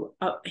to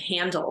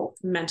handle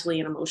mentally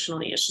and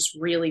emotionally. It's just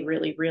really,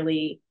 really,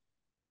 really,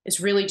 it's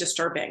really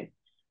disturbing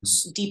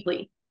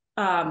deeply,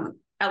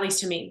 at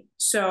least to me.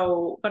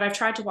 So, but I've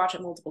tried to watch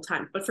it multiple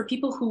times. But for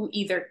people who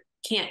either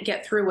can't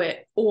get through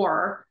it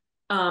or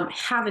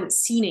haven't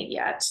seen it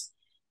yet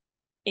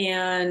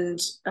and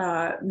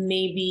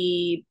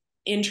maybe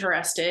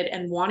interested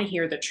and want to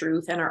hear the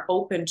truth and are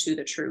open to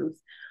the truth,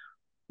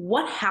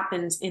 what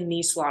happens in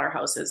these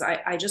slaughterhouses?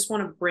 I just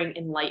want to bring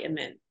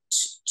enlightenment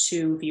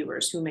to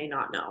viewers who may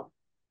not know.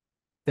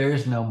 There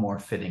is no more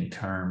fitting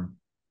term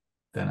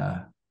than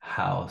a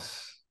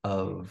house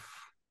of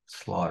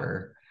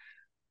slaughter.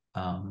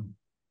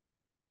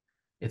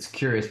 It's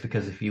curious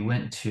because if you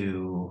went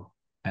to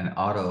an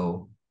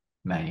auto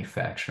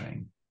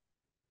manufacturing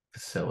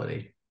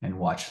facility and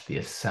watched the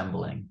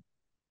assembling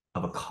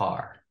of a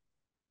car,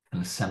 an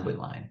assembly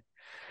line,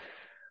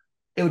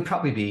 it would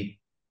probably be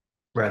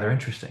rather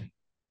interesting,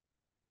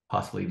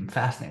 possibly even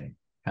fascinating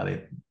how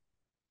they,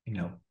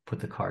 put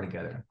the car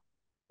together.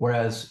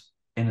 Whereas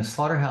in a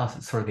slaughterhouse,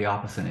 it's sort of the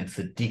opposite. It's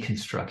the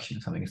deconstruction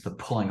of something. It's the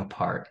pulling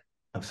apart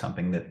of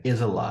something that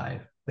is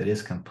alive, that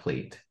is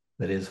complete,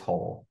 that is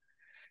whole,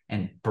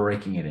 and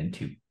breaking it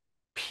into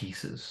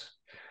pieces.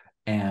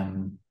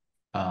 And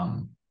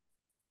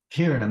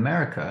here in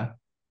America,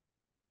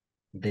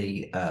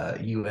 the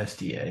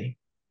USDA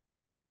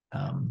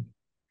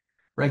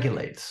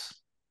regulates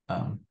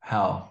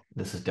how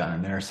this is done.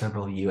 And there are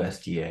several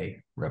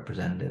USDA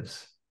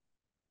representatives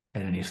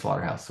at any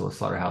slaughterhouse. So a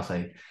slaughterhouse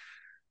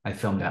I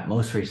filmed at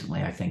most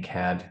recently, I think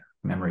had,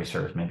 memory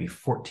serves, maybe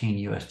 14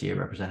 USDA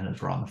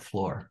representatives were on the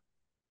floor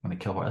when they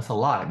kill. That's a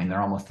lot. I mean,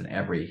 they're almost in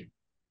every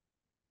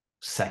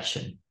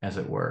section, as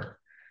it were.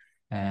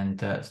 And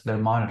so they're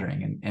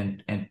monitoring.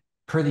 And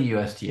per the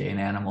USDA, an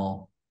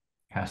animal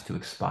has to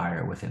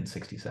expire within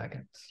 60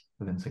 seconds.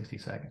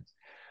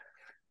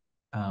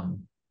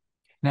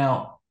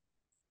 Now,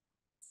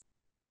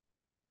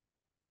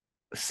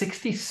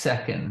 60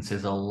 seconds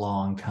is a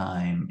long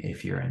time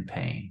if you're in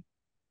pain.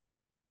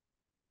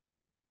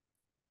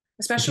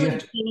 If you Especially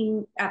have to,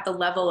 being at the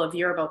level of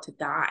you're about to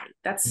die. yeah,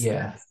 That's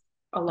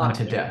a lot of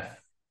unto pain.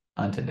 death,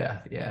 unto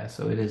death. Yeah.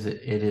 So it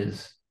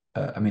is.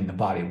 I mean, the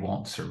body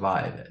won't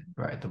survive it,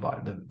 right? The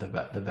body,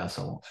 the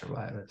vessel won't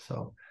survive it.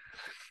 So,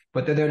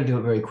 but they're there to do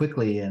it very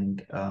quickly,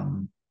 and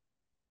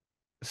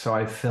so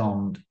I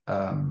filmed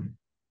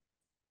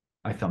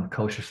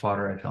kosher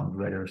slaughter, I filmed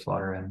regular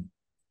slaughter, and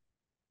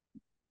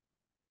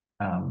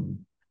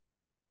um,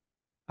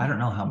 I don't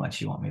know how much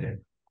you want me to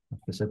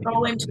specific you Go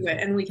want me to into it,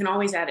 say. and we can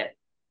always edit.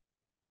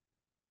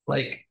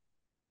 Like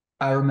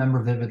I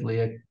remember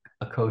vividly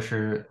a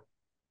kosher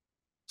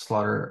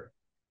slaughter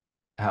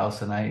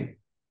house, and I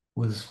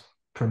was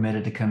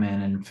permitted to come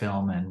in and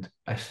film, and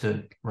I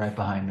stood right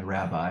behind the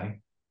rabbi.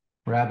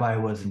 Rabbi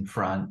was in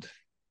front.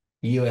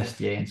 The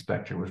USDA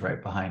inspector was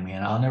right behind me,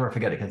 and I'll never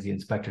forget it because the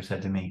inspector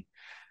said to me,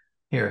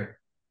 "Here,"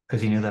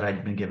 because he knew that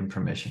I'd been given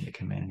permission to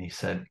come in, and he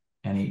said,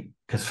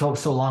 because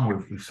so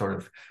long we've sort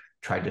of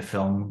tried to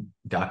film,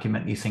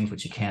 document these things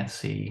which you can't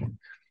see,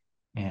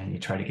 and you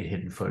try to get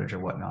hidden footage or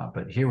whatnot.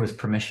 But here was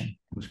permission,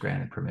 it was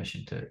granted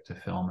permission to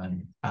film.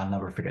 And I'll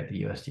never forget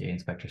the USDA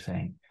inspector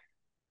saying,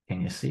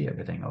 "Can you see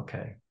everything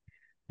okay?"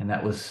 And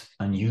that was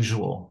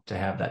unusual to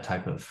have that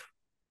type of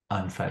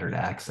unfettered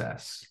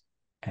access.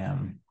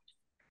 Um,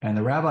 and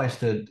the rabbi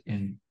stood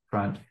in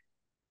front,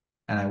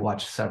 and I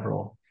watched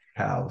several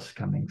cows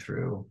coming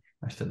through.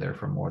 I stood there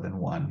for more than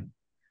one.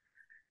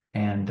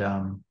 And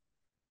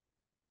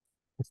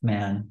this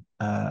man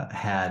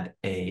had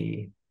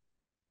it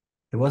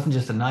wasn't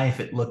just a knife,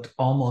 it looked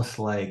almost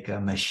like a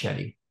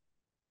machete.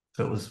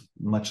 So it was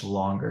much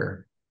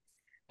longer.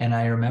 And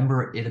I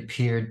remember it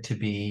appeared to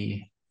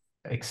be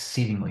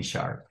exceedingly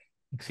sharp,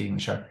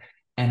 exceedingly sharp.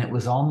 And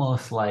it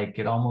almost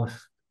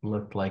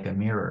looked like a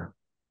mirror.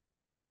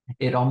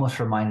 It almost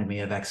reminded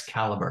me of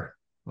Excalibur,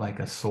 like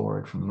a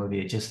sword from the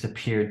movie. It just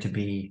appeared to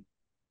be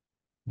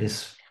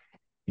this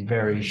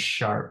very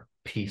sharp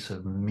piece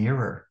of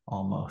mirror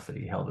almost that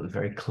he held. It was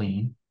very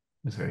clean.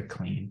 It was very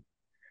clean,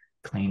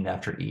 cleaned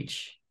after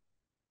each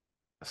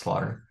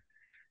slaughter.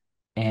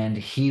 And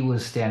he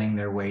was standing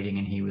there waiting,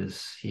 and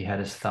he had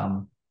his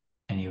thumb,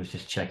 and he was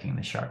just checking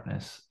the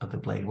sharpness of the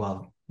blade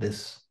while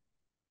this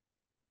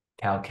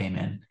cow came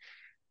in.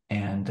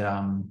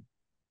 And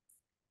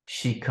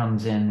she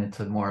comes in, it's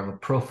more of a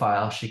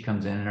profile. She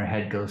comes in and her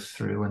head goes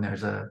through, and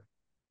there's a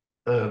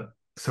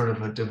sort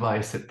of a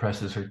device that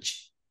presses her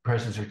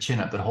chin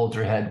up, that holds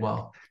her head,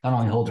 well, not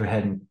only holds her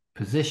head in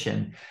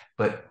position,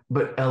 but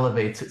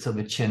elevates it so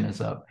the chin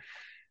is up.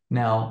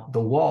 Now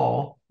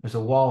there's a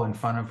wall in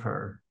front of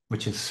her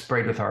which is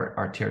sprayed with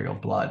arterial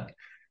blood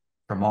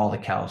from all the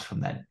cows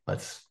that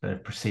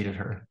have preceded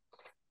her.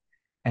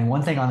 And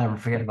one thing I'll never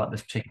forget about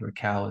this particular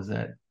cow is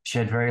that she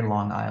had very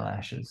long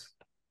eyelashes.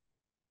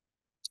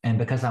 And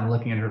because I'm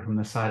looking at her from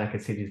the side, I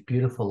could see these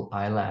beautiful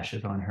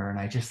eyelashes on her. And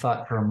I just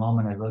thought for a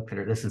moment, I looked at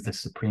her, this is the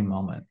supreme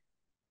moment.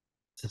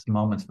 It's just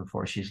moments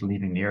before she's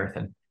leaving the earth.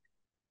 And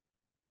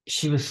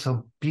she was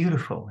so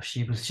beautiful.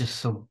 She was just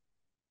so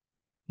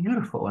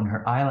beautiful, and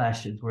her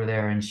eyelashes were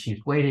there, and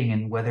she's waiting,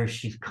 and whether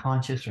she's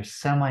conscious or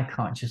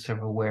semi-conscious or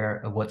aware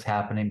of what's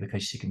happening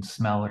because she can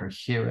smell it or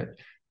hear it,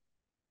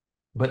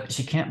 but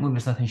she can't move.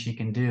 There's nothing she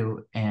can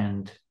do.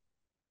 And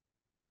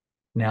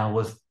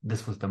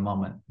this was the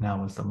moment.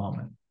 Now was the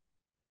moment.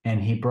 And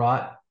he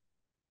brought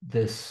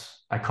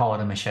this, I call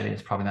it a machete.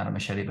 It's probably not a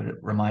machete, but it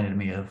reminded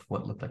me of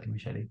what looked like a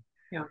machete.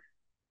 Yeah.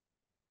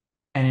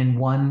 And in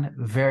one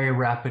very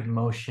rapid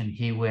motion,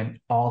 he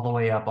went all the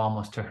way up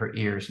almost to her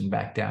ears and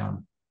back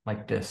down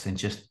like this in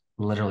just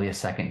literally a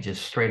second,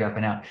 just straight up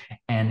and out.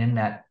 And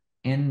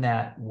in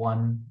that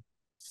 1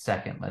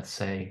 second, let's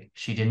say,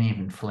 she didn't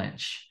even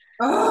flinch.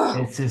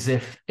 Oh, It's as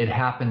if it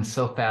happened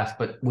so fast,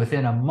 but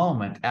within a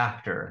moment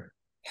after,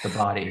 the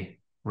body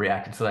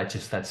reacted. So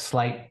that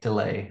slight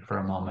delay for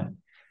a moment.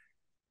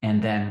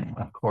 And then,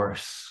 of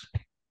course,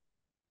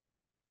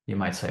 you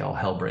might say all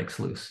hell breaks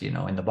loose,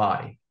 in the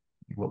body,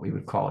 what we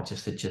would call it.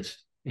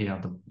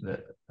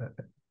 The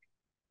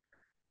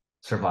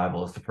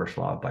survival is the first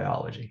law of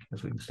biology,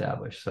 as we've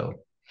established. So,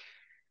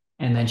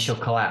 and then she'll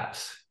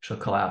collapse. She'll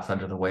collapse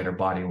under the weight. Her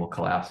body will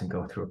collapse and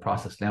go through a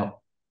process. Now,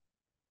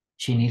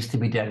 she needs to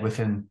be dead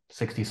within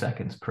 60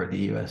 seconds per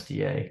the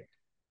USDA.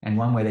 And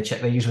one way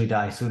they usually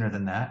die sooner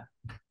than that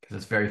because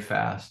it's very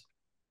fast.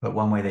 But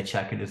one way they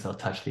check it is they'll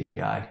touch the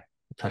eye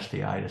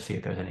to see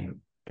if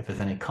there's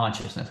any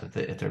consciousness,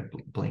 if they're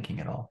blinking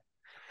at all.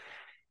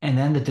 And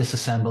then the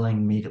disassembling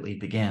immediately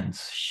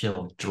begins.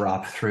 She'll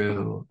drop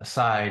through a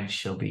side.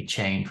 She'll be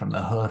chained from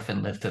the hoof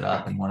and lifted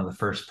up. And one of the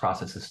first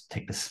processes is to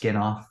take the skin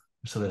off.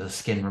 So there's a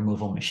skin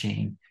removal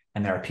machine,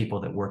 and there are people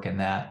that work in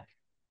that.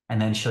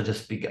 And then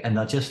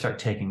they'll just start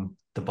taking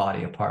the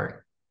body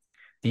apart.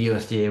 The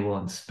USDA will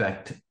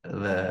inspect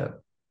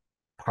the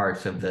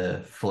parts of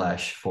the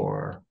flesh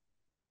for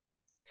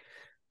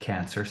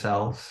cancer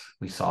cells.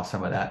 We saw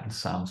some of that in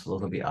some, so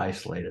those will be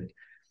isolated.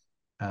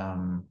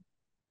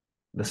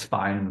 the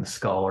spine and the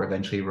skull are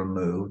eventually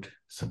removed,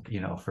 so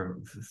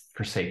for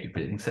safety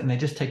reasons, and they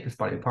just take this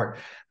body apart.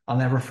 I'll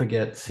never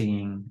forget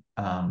seeing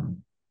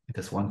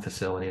this one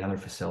facility, another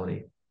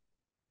facility.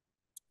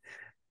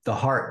 The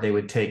heart, they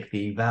would take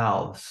the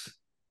valves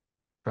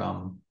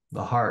from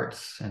the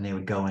hearts and they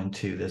would go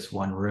into this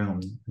one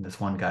room. And this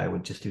one guy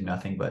would just do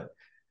nothing but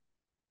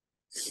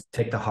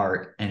take the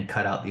heart and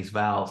cut out these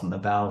valves, and the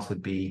valves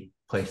would be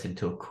placed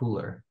into a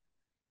cooler.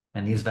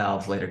 And these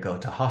valves later go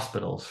to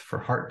hospitals for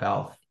heart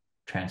valve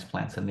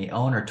transplants. And the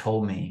owner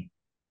told me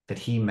that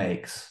he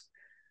makes,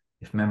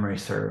 if memory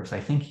serves, I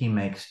think he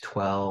makes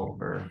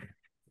 12 or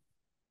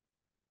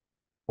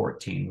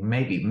 14,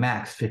 maybe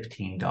max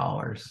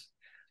 $15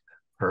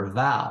 per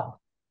valve,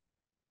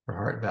 per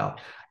heart valve.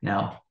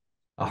 Now,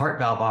 a heart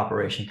valve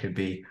operation could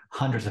be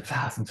hundreds of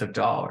thousands of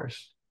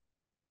dollars,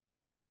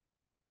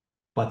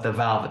 but the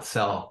valve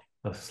itself,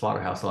 the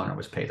slaughterhouse owner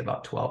was paid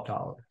about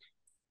 $12.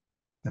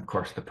 And of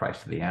course, the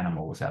price of the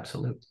animal was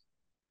absolute.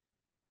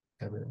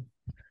 Everything.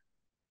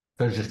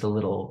 There's just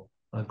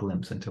a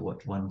glimpse into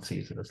what one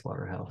sees at a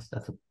slaughterhouse.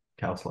 That's a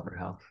cow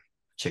slaughterhouse,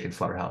 chicken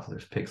slaughterhouses,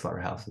 there's pig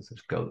slaughterhouses,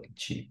 there's goat and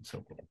sheep and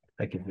so forth.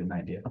 That gives you an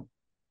idea.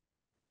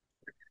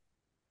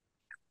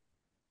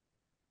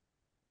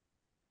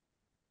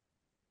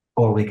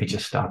 Or we could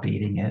just stop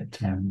eating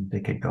it and they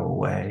could go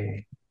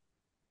away.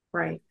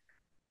 Right.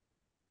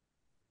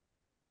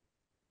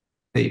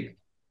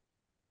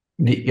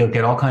 You'll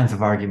get all kinds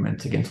of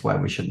arguments against why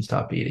we shouldn't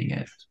stop eating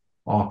it.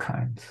 All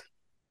kinds.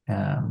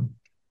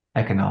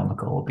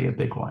 Economical will be a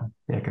big one,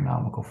 the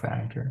economical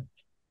factor.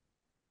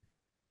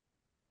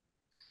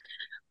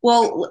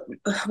 Well,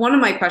 one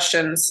of my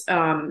questions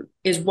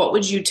is, what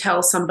would you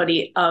tell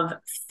somebody of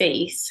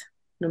faith,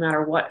 no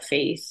matter what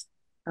faith,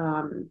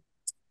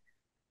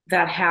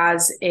 that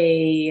has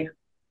a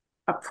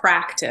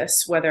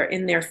practice, whether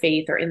in their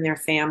faith or in their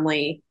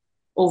family,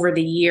 over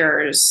the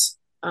years,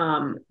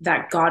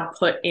 that God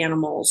put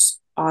animals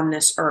on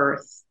this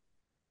earth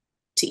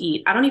to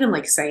eat? I don't even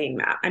like saying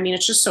that. I mean,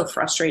 it's just so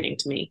frustrating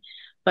to me.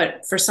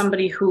 But for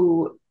somebody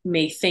who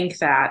may think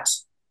that,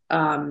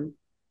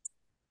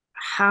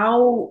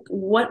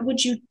 what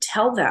would you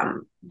tell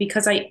them?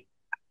 Because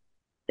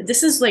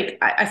this is like,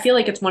 I feel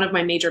like it's one of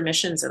my major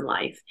missions in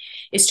life,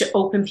 is to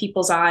open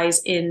people's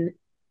eyes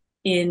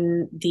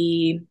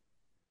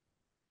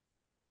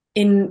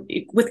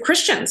with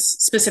Christians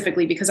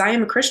specifically, because I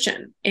am a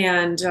Christian,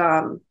 and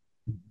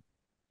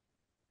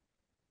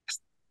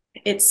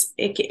it's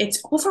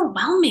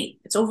overwhelming.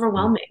 It's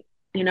overwhelming,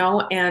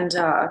 and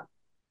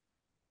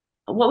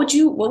what would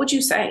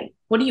you say?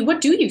 What do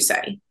you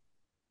say?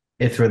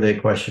 It's really a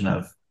question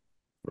of,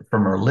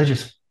 from a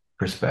religious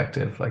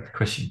perspective, like the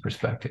Christian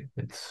perspective,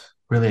 it's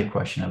really a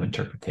question of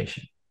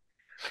interpretation.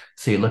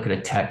 So you look at a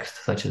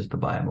text such as the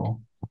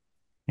Bible,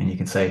 and you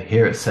can say,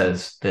 here it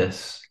says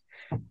this,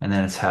 and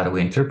then it's, how do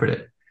we interpret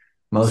it?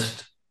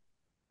 Most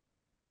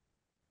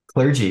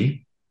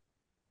clergy,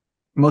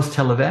 most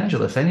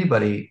televangelists,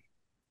 anybody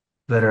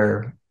that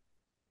are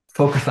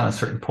focused on a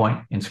certain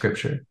point in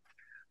Scripture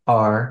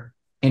are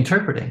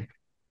interpreting,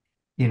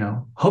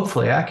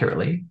 hopefully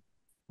accurately,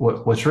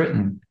 what's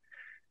written.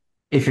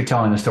 If you're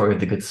telling the story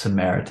of the Good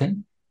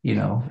Samaritan,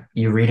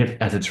 you read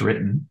it as it's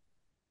written,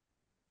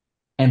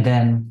 and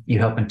then you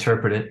help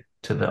interpret it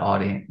to the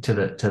audience, to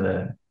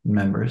the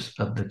members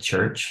of the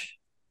church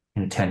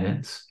in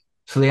attendance,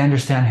 so they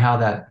understand how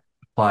that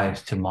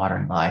applies to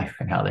modern life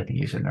and how they can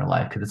use it in their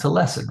life, because it's a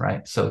lesson,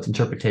 right? So it's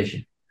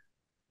interpretation.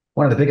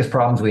 One of the biggest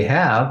problems we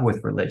have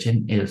with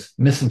religion is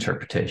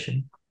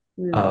misinterpretation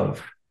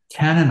of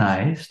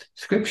canonized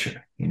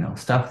Scripture,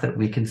 stuff that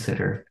we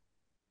consider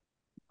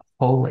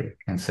holy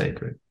and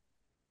sacred,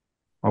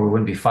 or we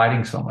wouldn't be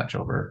fighting so much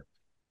over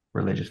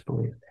religious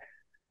belief,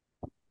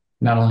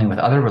 not only with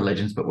other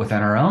religions but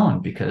within our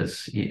own,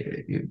 because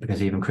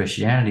even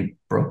Christianity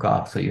broke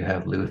off. So you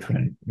have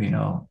Lutheran,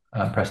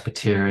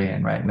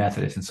 Presbyterian, right,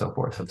 Methodist, and so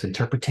forth. So it's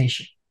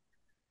interpretation.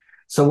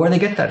 So where they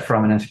get that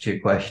from, in answer to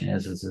your question,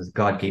 is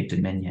God gave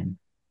dominion.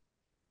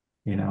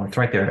 It's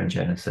right there in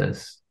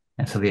Genesis.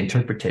 And so the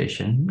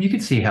interpretation, you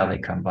can see how they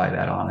come by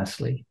that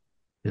honestly,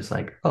 is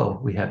like, oh,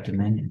 we have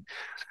dominion.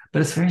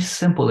 But it's very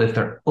simple if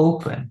they're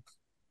open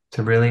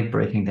to really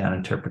breaking down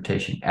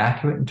interpretation,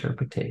 accurate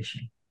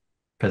interpretation,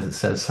 because it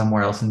says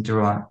somewhere else in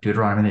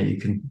Deuteronomy that you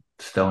can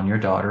stone your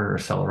daughter or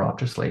sell her off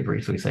to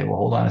slavery. So we say, well,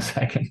 hold on a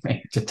second,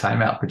 maybe to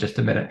time out for just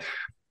a minute.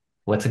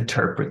 Let's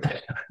interpret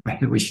that.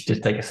 Maybe we should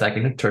just take a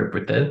second to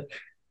interpret this.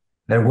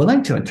 They're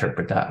willing to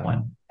interpret that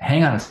one.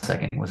 Hang on a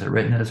second. Was it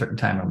written at a certain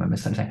time? Or am I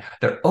misunderstanding?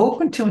 They're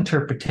open to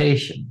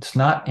interpretation. It's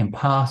not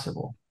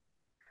impossible.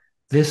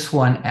 This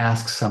one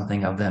asks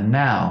something of them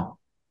now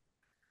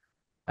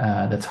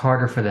that's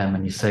harder for them.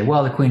 And you say,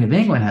 well, the Queen of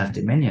England has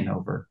dominion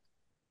over,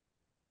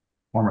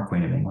 former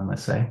Queen of England,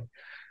 let's say,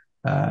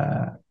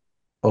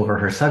 over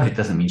her subject.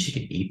 Doesn't mean she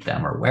could eat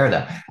them or wear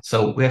them.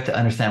 So we have to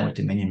understand what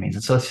dominion means.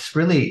 And so it's just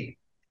really,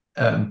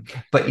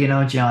 but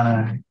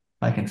Gianna,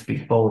 I can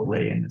speak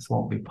boldly, and this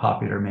won't be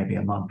popular maybe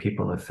among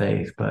people of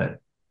faith, but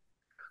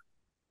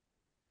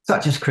it's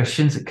not just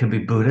Christians. It could be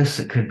Buddhists.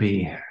 It could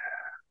be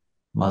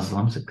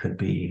Muslims, it could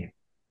be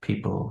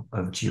people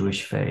of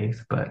Jewish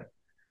faith, but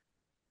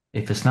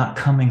if it's not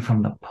coming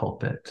from the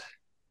pulpit,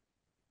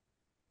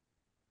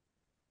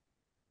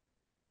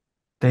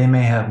 they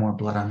may have more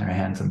blood on their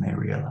hands than they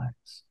realize,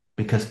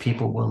 because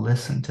people will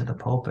listen to the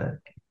pulpit.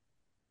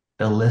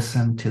 They'll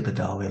listen to the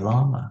Dalai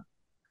Lama.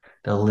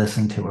 They'll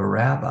listen to a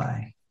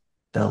rabbi.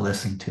 They'll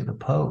listen to the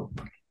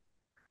Pope.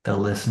 They'll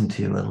listen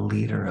to a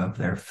leader of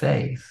their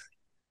faith.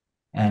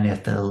 And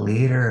if the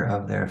leader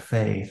of their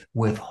faith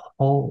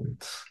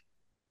withholds,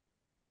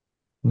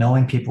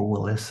 knowing people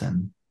will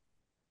listen,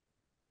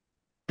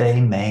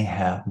 they may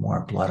have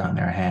more blood on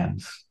their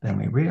hands than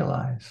we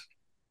realize.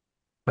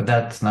 But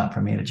that's not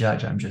for me to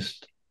judge. I'm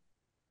just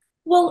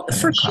Well,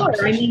 having for a sure. I mean,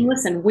 conversation.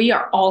 listen, we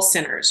are all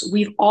sinners.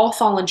 We've all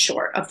fallen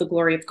short of the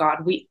glory of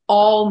God. We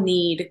all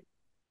need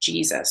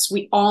Jesus.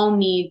 We all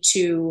need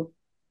to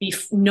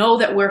know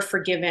that we're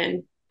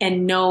forgiven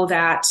and know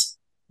that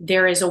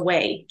there is a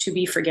way to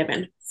be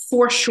forgiven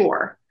for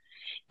sure.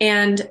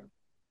 And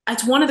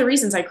it's one of the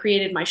reasons I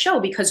created my show,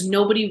 because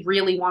nobody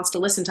really wants to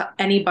listen to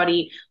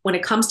anybody when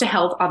it comes to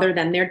health other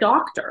than their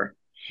doctor.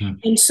 Hmm.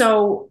 And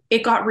so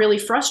it got really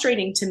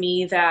frustrating to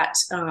me that,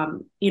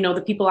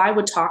 the people I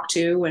would talk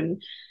to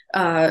and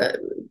uh,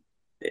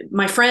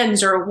 my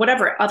friends or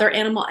whatever, other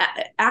animal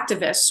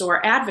activists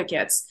or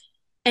advocates,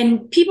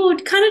 and people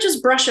would kind of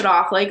just brush it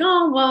off like,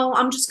 oh, well,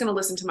 I'm just going to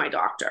listen to my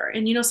doctor.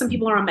 And, some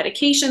people are on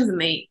medications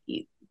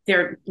and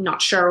they're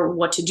not sure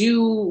what to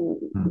do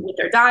Hmm. with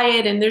their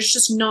diet. And there's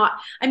just not,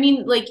 I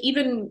mean, like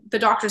even the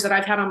doctors that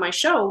I've had on my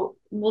show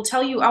will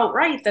tell you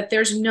outright that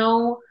there's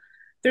no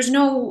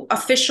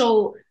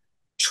official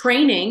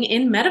training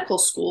in medical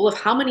school of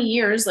how many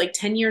years, like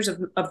 10 years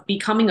of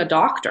becoming a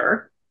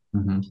doctor,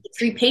 Mm-hmm. to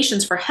treat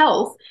patients for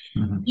health.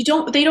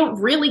 Mm-hmm. They don't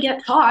really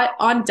get taught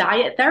on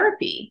diet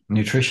therapy,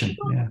 Nutrition,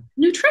 yeah.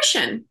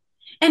 nutrition,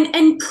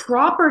 and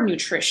proper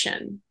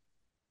nutrition,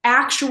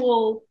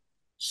 actual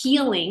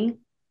healing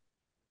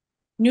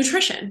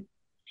nutrition.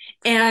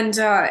 And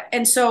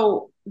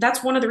so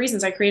that's one of the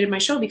reasons I created my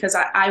show, because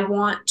I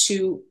want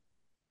to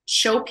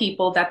show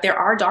people that there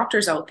are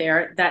doctors out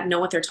there that know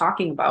what they're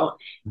talking about,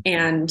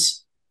 and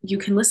you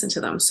can listen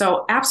to them.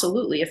 So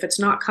absolutely, if it's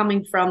not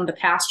coming from the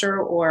pastor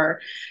or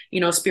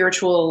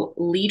spiritual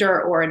leader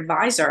or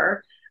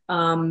advisor,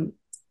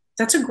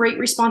 that's a great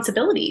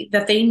responsibility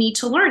that they need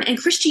to learn.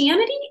 And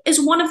Christianity is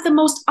one of the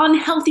most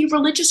unhealthy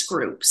religious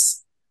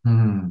groups.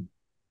 Mm-hmm.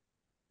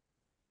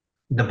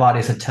 The body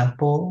is a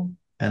temple,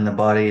 and the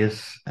body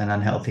is an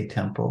unhealthy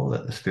temple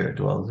that the spirit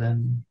dwells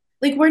in.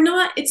 Like, we're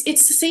not, it's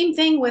the same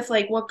thing with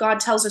like what God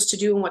tells us to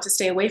do and what to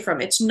stay away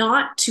from. It's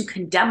not to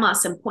condemn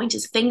us and point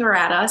his finger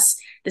at us,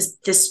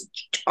 this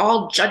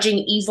all judging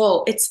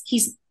evil.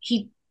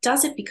 He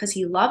does it because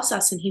he loves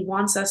us and he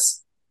wants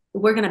us.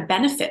 We're going to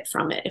benefit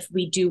from it if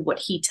we do what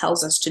he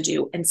tells us to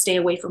do and stay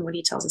away from what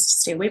he tells us to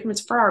stay away from.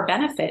 It's for our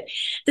benefit.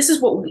 This is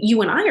what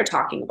you and I are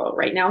talking about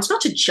right now. It's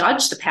not to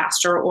judge the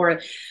pastor or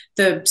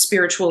the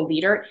spiritual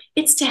leader.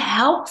 It's to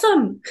help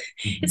them.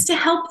 Mm-hmm. It's to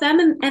help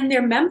them and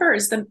their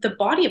members, the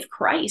body of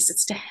Christ.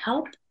 It's to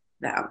help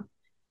them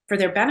for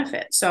their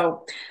benefit.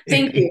 So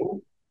thank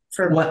you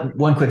for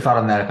one quick thought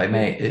on that, if I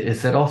may,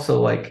 is that also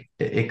like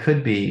it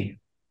could be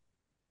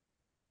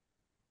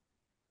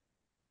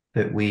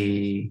that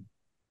we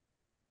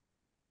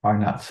are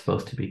not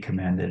supposed to be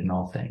commanded in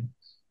all things,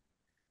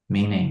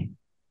 meaning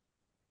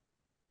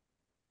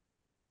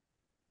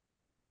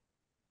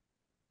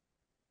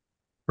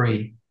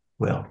free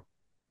will.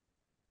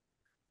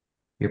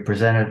 You're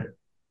presented,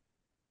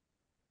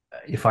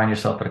 you find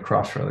yourself at a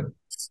crossroad,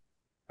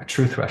 a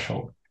true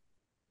threshold,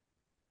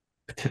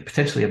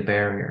 potentially a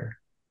barrier,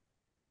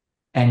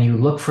 and you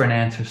look for an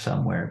answer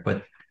somewhere,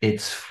 but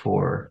it's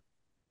for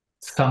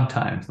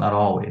sometimes, not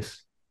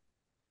always.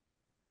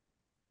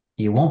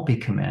 You won't be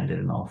commanded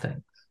in all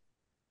things.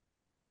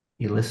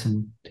 You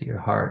listen to your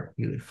heart.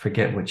 You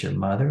forget what your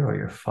mother or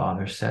your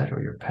father said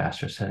or your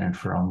pastor said. And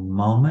for a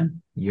moment,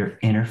 you're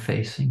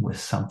interfacing with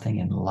something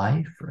in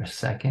life for a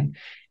second,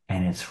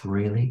 and it's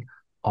really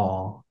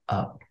all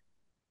up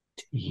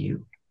to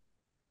you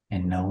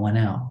and no one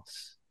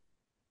else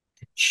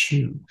to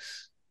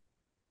choose.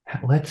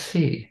 Let's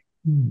see.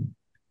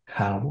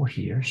 How will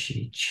he or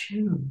she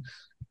choose?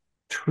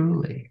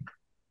 Truly,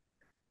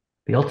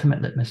 the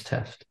ultimate litmus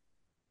test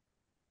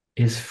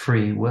is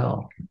free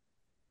will.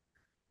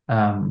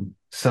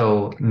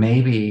 So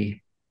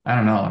maybe, I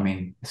don't know, I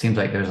mean, it seems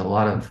like there's a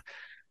lot of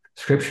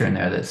scripture in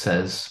there that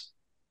says,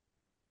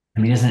 I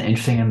mean, isn't it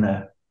interesting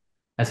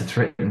as it's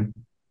written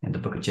in the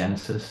book of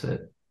Genesis,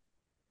 that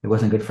it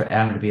wasn't good for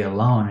Adam to be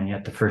alone, and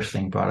yet the first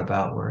thing brought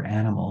about were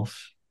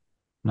animals,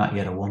 not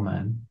yet a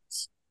woman.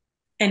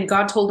 And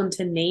God told him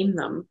to name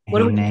them.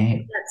 What He do we do?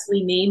 named,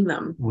 We name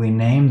them. we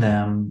named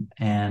them,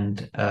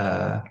 and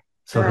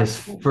so his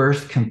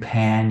first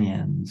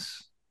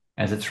companions,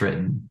 as it's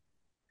written,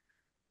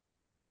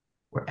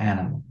 were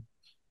animals.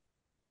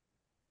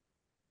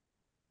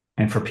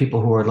 And for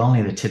people who are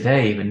lonely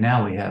today, even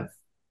now, we have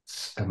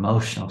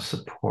emotional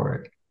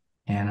support.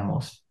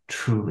 Animals,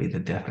 truly the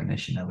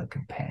definition of a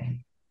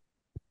companion.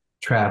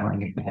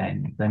 traveling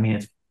companions. I mean,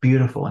 it's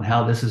beautiful, and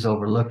how this is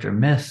overlooked or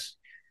missed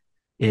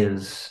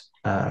is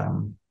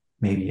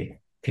maybe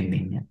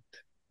convenient.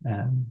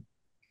 Um,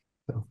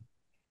 so.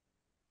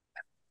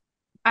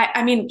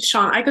 I mean,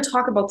 Shaun, I could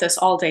talk about this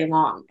all day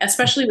long,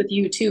 especially with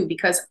you too,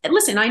 because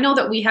listen, I know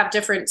that we have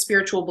different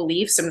spiritual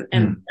beliefs and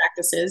Mm.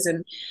 practices,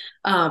 and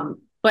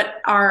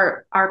but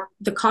our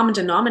the common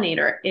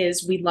denominator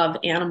is we love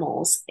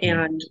animals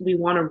Mm. and we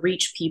want to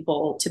reach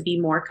people to be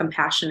more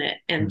compassionate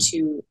and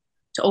Mm.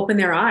 to open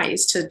their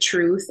eyes to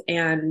truth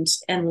and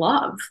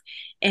love.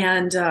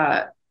 And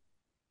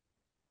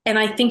and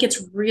I think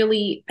it's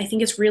really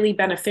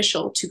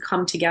beneficial to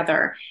come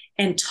together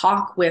and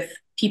talk with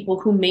people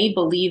who may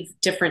believe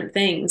different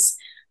things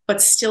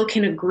but still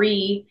can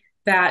agree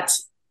that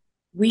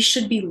we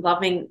should be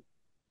loving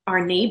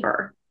our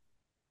neighbor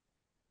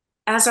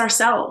as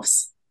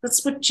ourselves.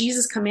 That's what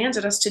Jesus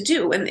commanded us to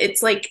do. And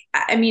it's like,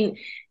 I mean,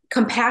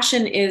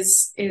 compassion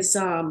is it's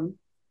the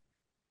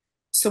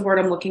word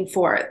I'm looking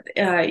for,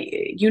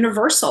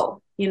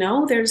 universal. You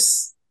know,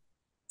 there's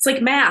it's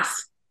like math.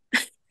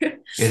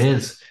 It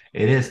is.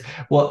 It is.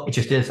 Well, it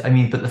just is. I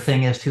mean, but the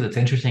thing is, too, that's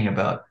interesting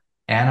about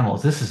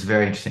animals, this is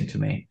very interesting to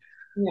me.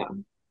 Yeah.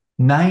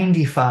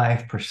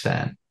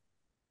 95%,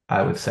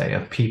 I would say,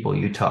 of people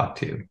you talk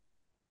to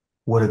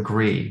would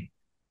agree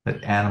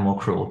that animal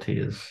cruelty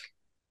is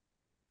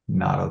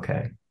not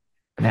okay.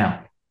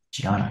 Now,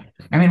 Gianna,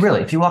 I mean,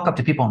 really, if you walk up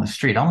to people on the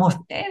street, almost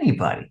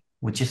anybody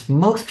would just,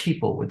 most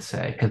people would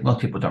say, because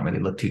most people don't really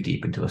look too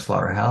deep into a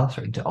slaughterhouse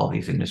or into all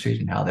these industries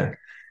and how their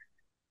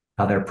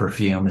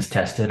perfume is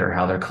tested or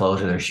how their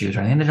clothes or their shoes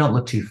are. And they don't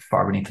look too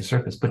far beneath the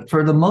surface. But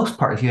for the most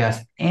part, if you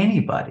ask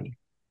anybody,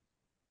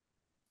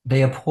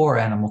 they abhor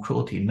animal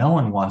cruelty. No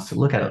one wants to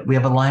look at it. We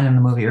have a line in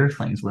the movie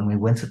Earthlings: when we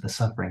wince at the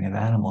suffering of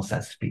animals,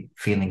 that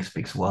feeling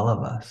speaks well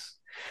of us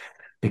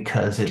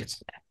because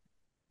it's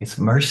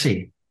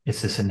mercy.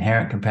 It's this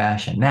inherent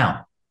compassion.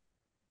 Now,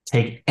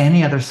 take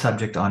any other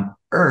subject on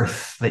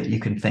earth that you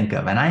can think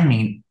of, and I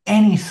mean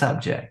any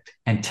subject,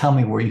 and tell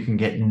me where you can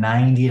get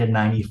 90 to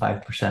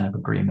 95% of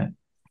agreement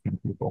in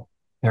people.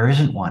 There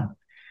isn't one.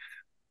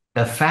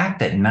 The fact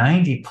that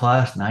 90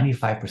 plus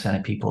 95%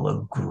 of people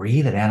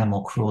agree that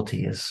animal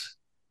cruelty is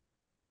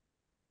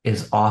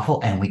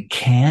awful and we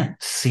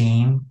can't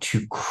seem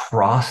to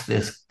cross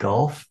this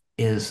gulf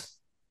is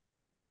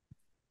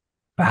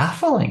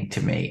baffling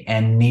to me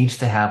and needs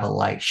to have a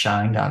light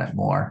shined on it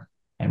more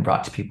and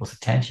brought to people's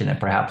attention. And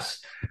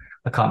perhaps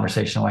a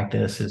conversation like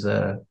this is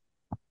a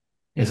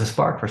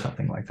spark for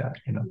something like that,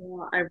 you know.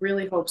 Yeah, I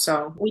really hope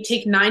so. We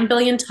take 9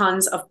 billion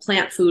tons of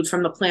plant food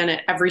from the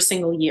planet every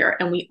single year,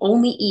 and we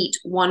only eat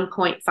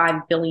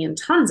 1.5 billion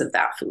tons of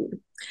that food.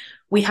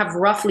 We have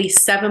roughly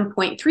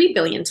 7.3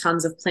 billion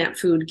tons of plant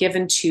food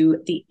given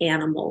to the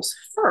animals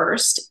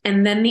first,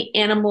 and then the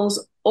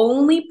animals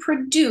only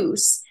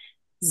produce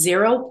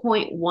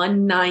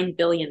 0.19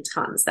 billion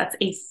tons. That's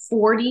a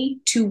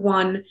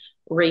 40-to-1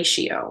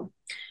 ratio.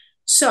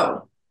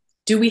 So,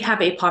 do we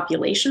have a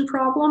population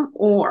problem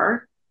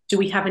or do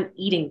we have an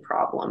eating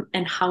problem?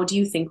 And how do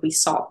you think we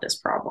solve this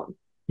problem?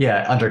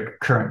 Yeah, under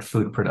current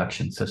food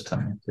production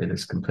system, it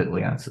is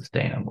completely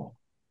unsustainable.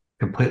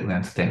 Completely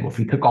unsustainable. If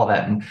you took all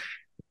that and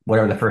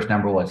whatever the first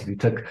number was, if you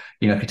took,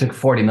 if you took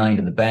 40 million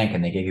to the bank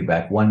and they gave you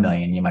back 1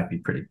 million, you might be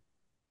pretty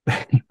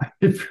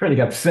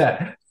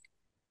upset.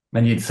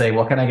 Then you'd say,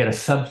 well, can I get a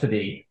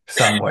subsidy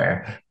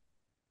somewhere?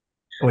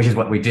 Which is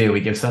what we do. We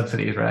give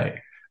subsidies, right?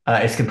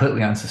 It's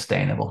completely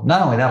unsustainable.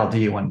 Not only that, I'll do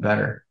you one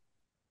better.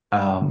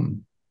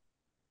 Um,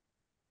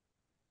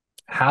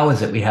 how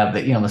is it we have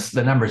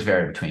the numbers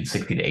vary between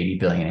 60 to 80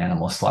 billion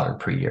animals slaughtered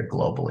per year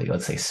globally?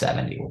 Let's say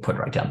 70. We'll put it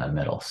right down the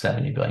middle.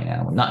 70 billion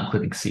animals, not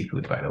including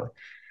seafood, by the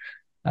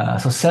way.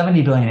 So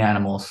 70 billion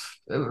animals,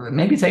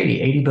 maybe it's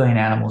 80 billion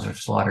animals are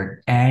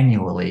slaughtered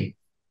annually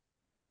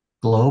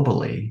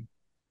globally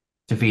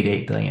to feed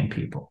 8 billion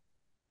people.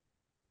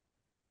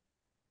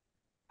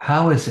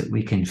 How is it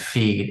we can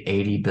feed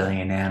 80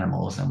 billion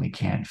animals and we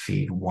can't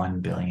feed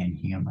 1 billion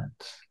humans?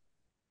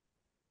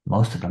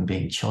 Most of them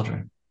being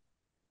children.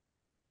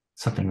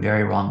 Something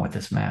very wrong with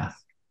this math.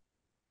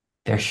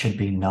 There should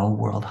be no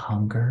world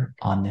hunger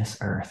on this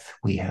earth.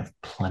 We have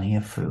plenty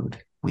of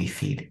food. We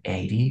feed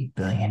 80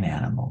 billion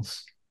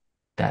animals.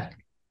 That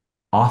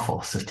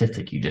awful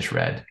statistic you just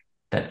read,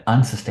 that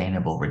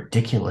unsustainable,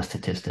 ridiculous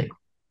statistic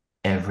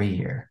every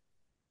year.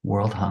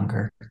 World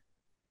hunger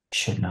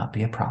should not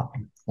be a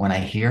problem. When I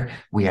hear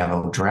we have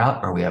a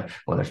drought or we have,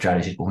 well, there's drought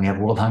issues, but when we have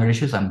world hunger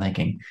issues, I'm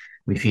thinking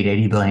we feed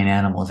 80 billion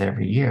animals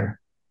every year.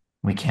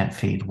 We can't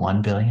feed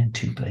 1 billion,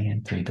 2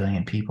 billion, 3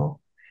 billion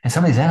people. And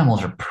some of these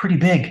animals are pretty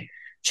big.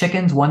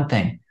 Chickens, one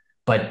thing,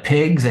 but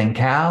pigs and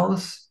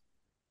cows,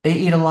 they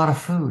eat a lot of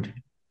food.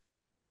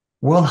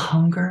 World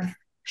hunger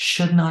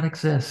should not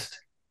exist.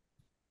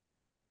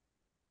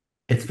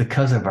 It's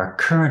because of our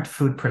current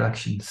food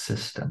production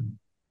system,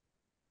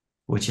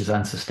 which is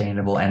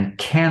unsustainable and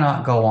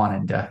cannot go on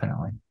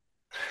indefinitely.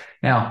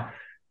 Now,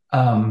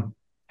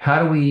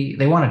 how do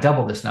they want to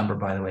double this number,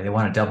 by the way. They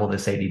want to double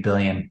this 80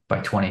 billion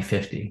by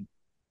 2050.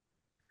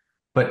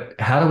 But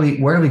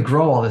where do we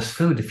grow all this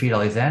food to feed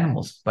all these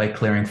animals? By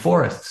clearing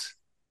forests,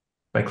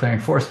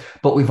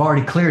 But we've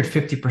already cleared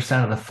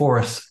 50% of the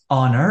forests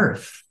on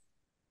Earth.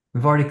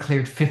 We've already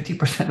cleared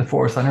 50% of the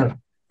forests on Earth.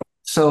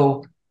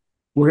 So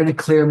we're going to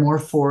clear more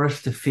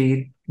forests to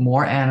feed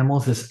more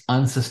animals, this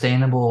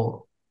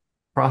unsustainable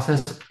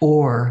process,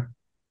 or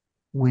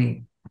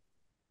we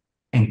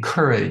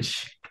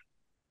encourage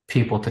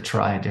people to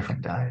try a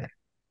different diet.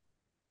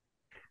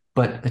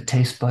 But the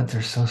taste buds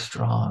are so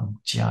strong,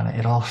 Gianna.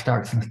 It all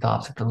starts and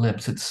stops at the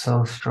lips. It's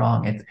so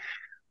strong.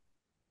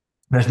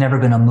 There's never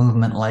been a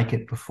movement like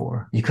it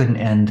before.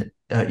 Gandhi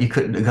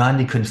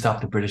couldn't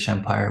stop the British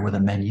Empire with a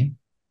menu.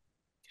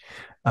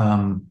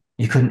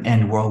 You couldn't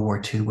end World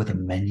War II with a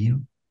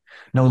menu.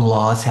 No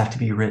laws have to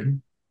be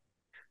written.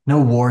 No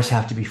wars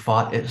have to be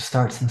fought. It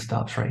starts and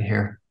stops right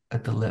here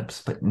at the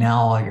lips. But now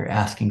all you're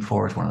asking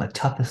for is one of the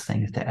toughest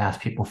things to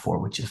ask people for,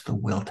 which is the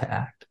will to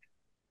act.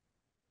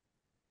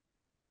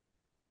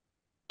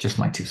 Just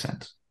my 2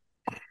 cents.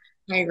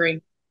 I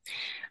agree.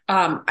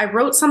 I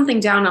wrote something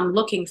down. I'm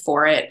looking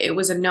for it. It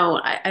was a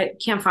note. I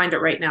can't find it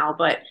right now,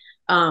 but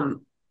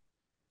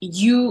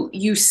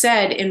you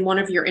said in one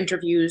of your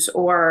interviews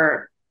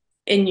or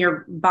in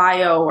your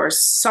bio or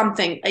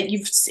something,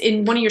 you've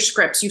in one of your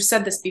scripts, you've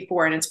said this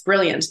before, and it's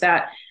brilliant,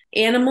 that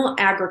animal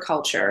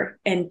agriculture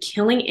and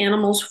killing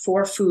animals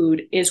for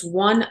food is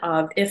one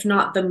of, if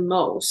not the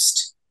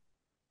most,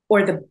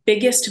 or the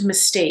biggest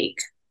mistake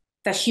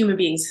that human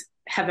beings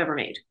have ever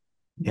made.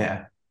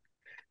 Yeah.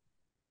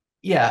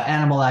 Yeah,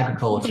 animal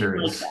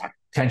agriculture is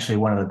potentially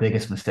one of the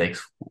biggest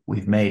mistakes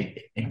we've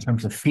made in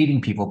terms of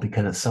feeding people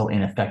because it so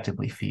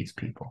ineffectively feeds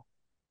people.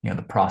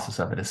 The process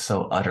of it is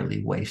so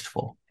utterly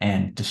wasteful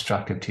and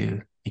destructive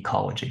to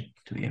ecology,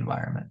 to the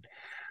environment.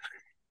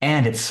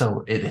 And it's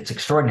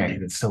extraordinary.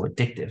 It's so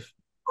addictive.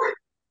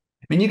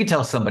 I mean, you can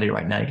tell somebody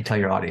right now, you can tell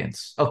your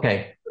audience,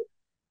 okay,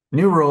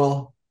 new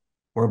rule,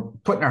 we're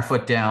putting our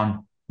foot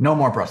down, no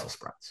more Brussels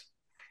sprouts.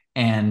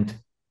 And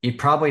you'd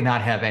probably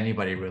not have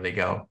anybody really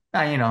go,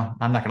 I'm not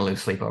going to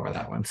lose sleep over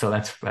that one. So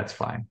that's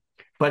fine.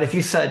 But if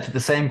you said to the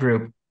same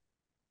group,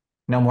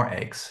 no more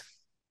eggs,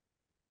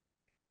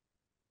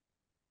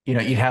 you'd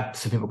have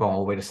some people going,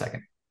 well, wait a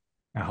second.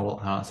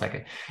 Hold on a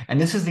second. And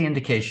this is the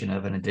indication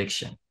of an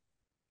addiction.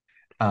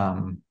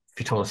 If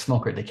you told a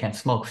smoker they can't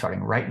smoke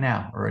starting right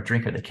now, or a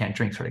drinker they can't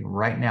drink starting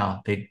right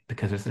now,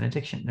 because there's an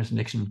addiction. There's an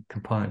addiction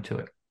component to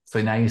it.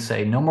 So now you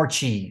say, no more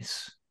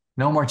cheese.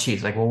 No more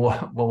cheese. Like,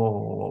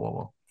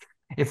 whoa.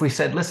 If we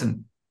said,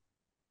 listen,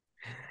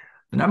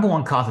 the number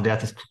one cause of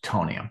death is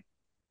plutonium.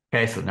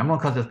 Okay, so the number one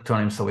cause of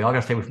plutonium, so we all got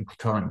to stay away from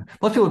plutonium.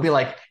 Most people would be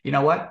like, you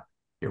know what?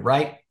 You're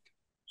right.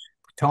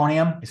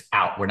 Plutonium is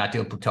out. We're not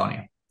doing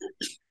plutonium.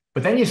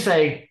 But then you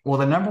say, well,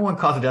 the number one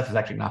cause of death is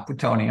actually not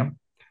plutonium.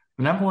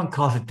 The number one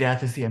cause of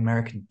death is the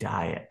American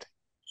diet.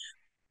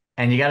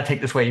 And you got to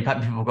take this way.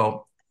 People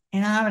go,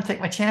 I'm going to take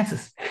my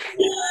chances.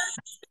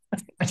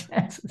 my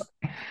chances.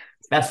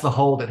 That's the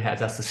hold it has.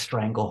 That's the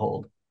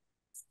stranglehold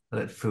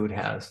that food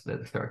has,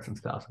 that starts and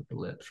stops with the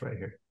lips right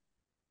here.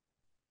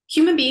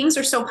 Human beings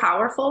are so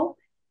powerful,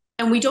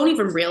 and we don't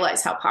even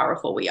realize how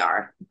powerful we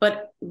are,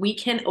 but we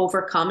can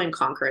overcome and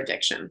conquer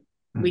addiction.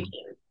 Mm-hmm. We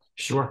can.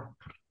 Sure.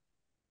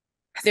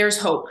 There's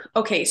hope.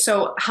 Okay,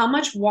 so how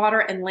much water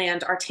and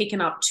land are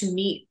taken up to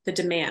meet the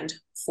demand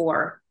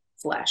for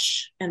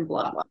flesh and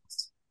blood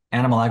loss?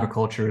 Animal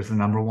agriculture is the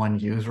number one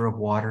user of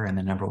water and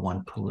the number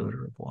one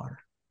polluter of water.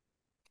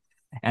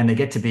 And they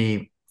get to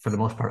be, for the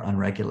most part,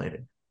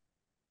 unregulated.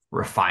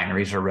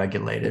 Refineries are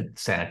regulated,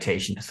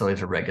 sanitation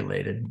facilities are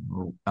regulated,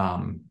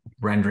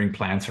 rendering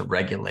plants are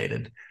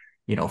regulated,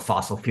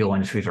 fossil fuel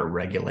industries are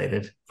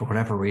regulated. For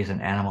whatever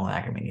reason,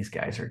 these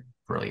guys are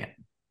brilliant,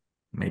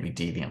 maybe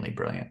deviantly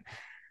brilliant.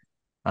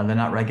 They're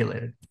not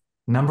regulated.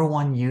 Number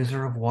one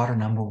user of water,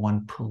 number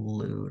one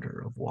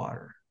polluter of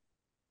water.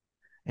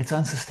 It's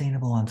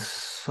unsustainable on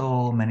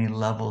so many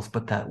levels,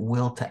 but that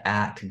will to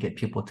act, to get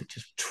people to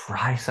just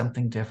try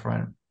something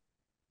different.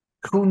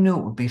 Who knew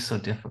it would be so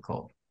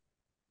difficult?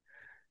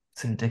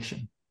 It's an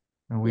addiction.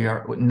 And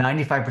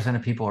 95%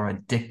 of people are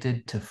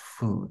addicted to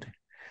food.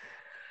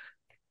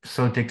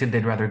 So addicted,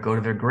 they'd rather go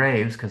to their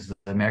graves, because the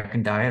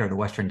American diet or the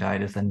Western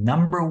diet is the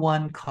number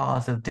one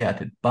cause of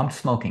death. It bumped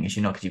smoking, as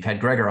you know, because you've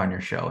had Gregor on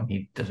your show, and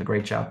he does a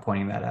great job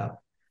pointing that out.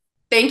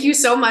 Thank you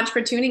so much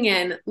for tuning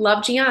in.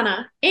 Love,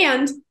 Gianna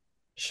and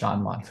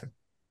Shaun Monson.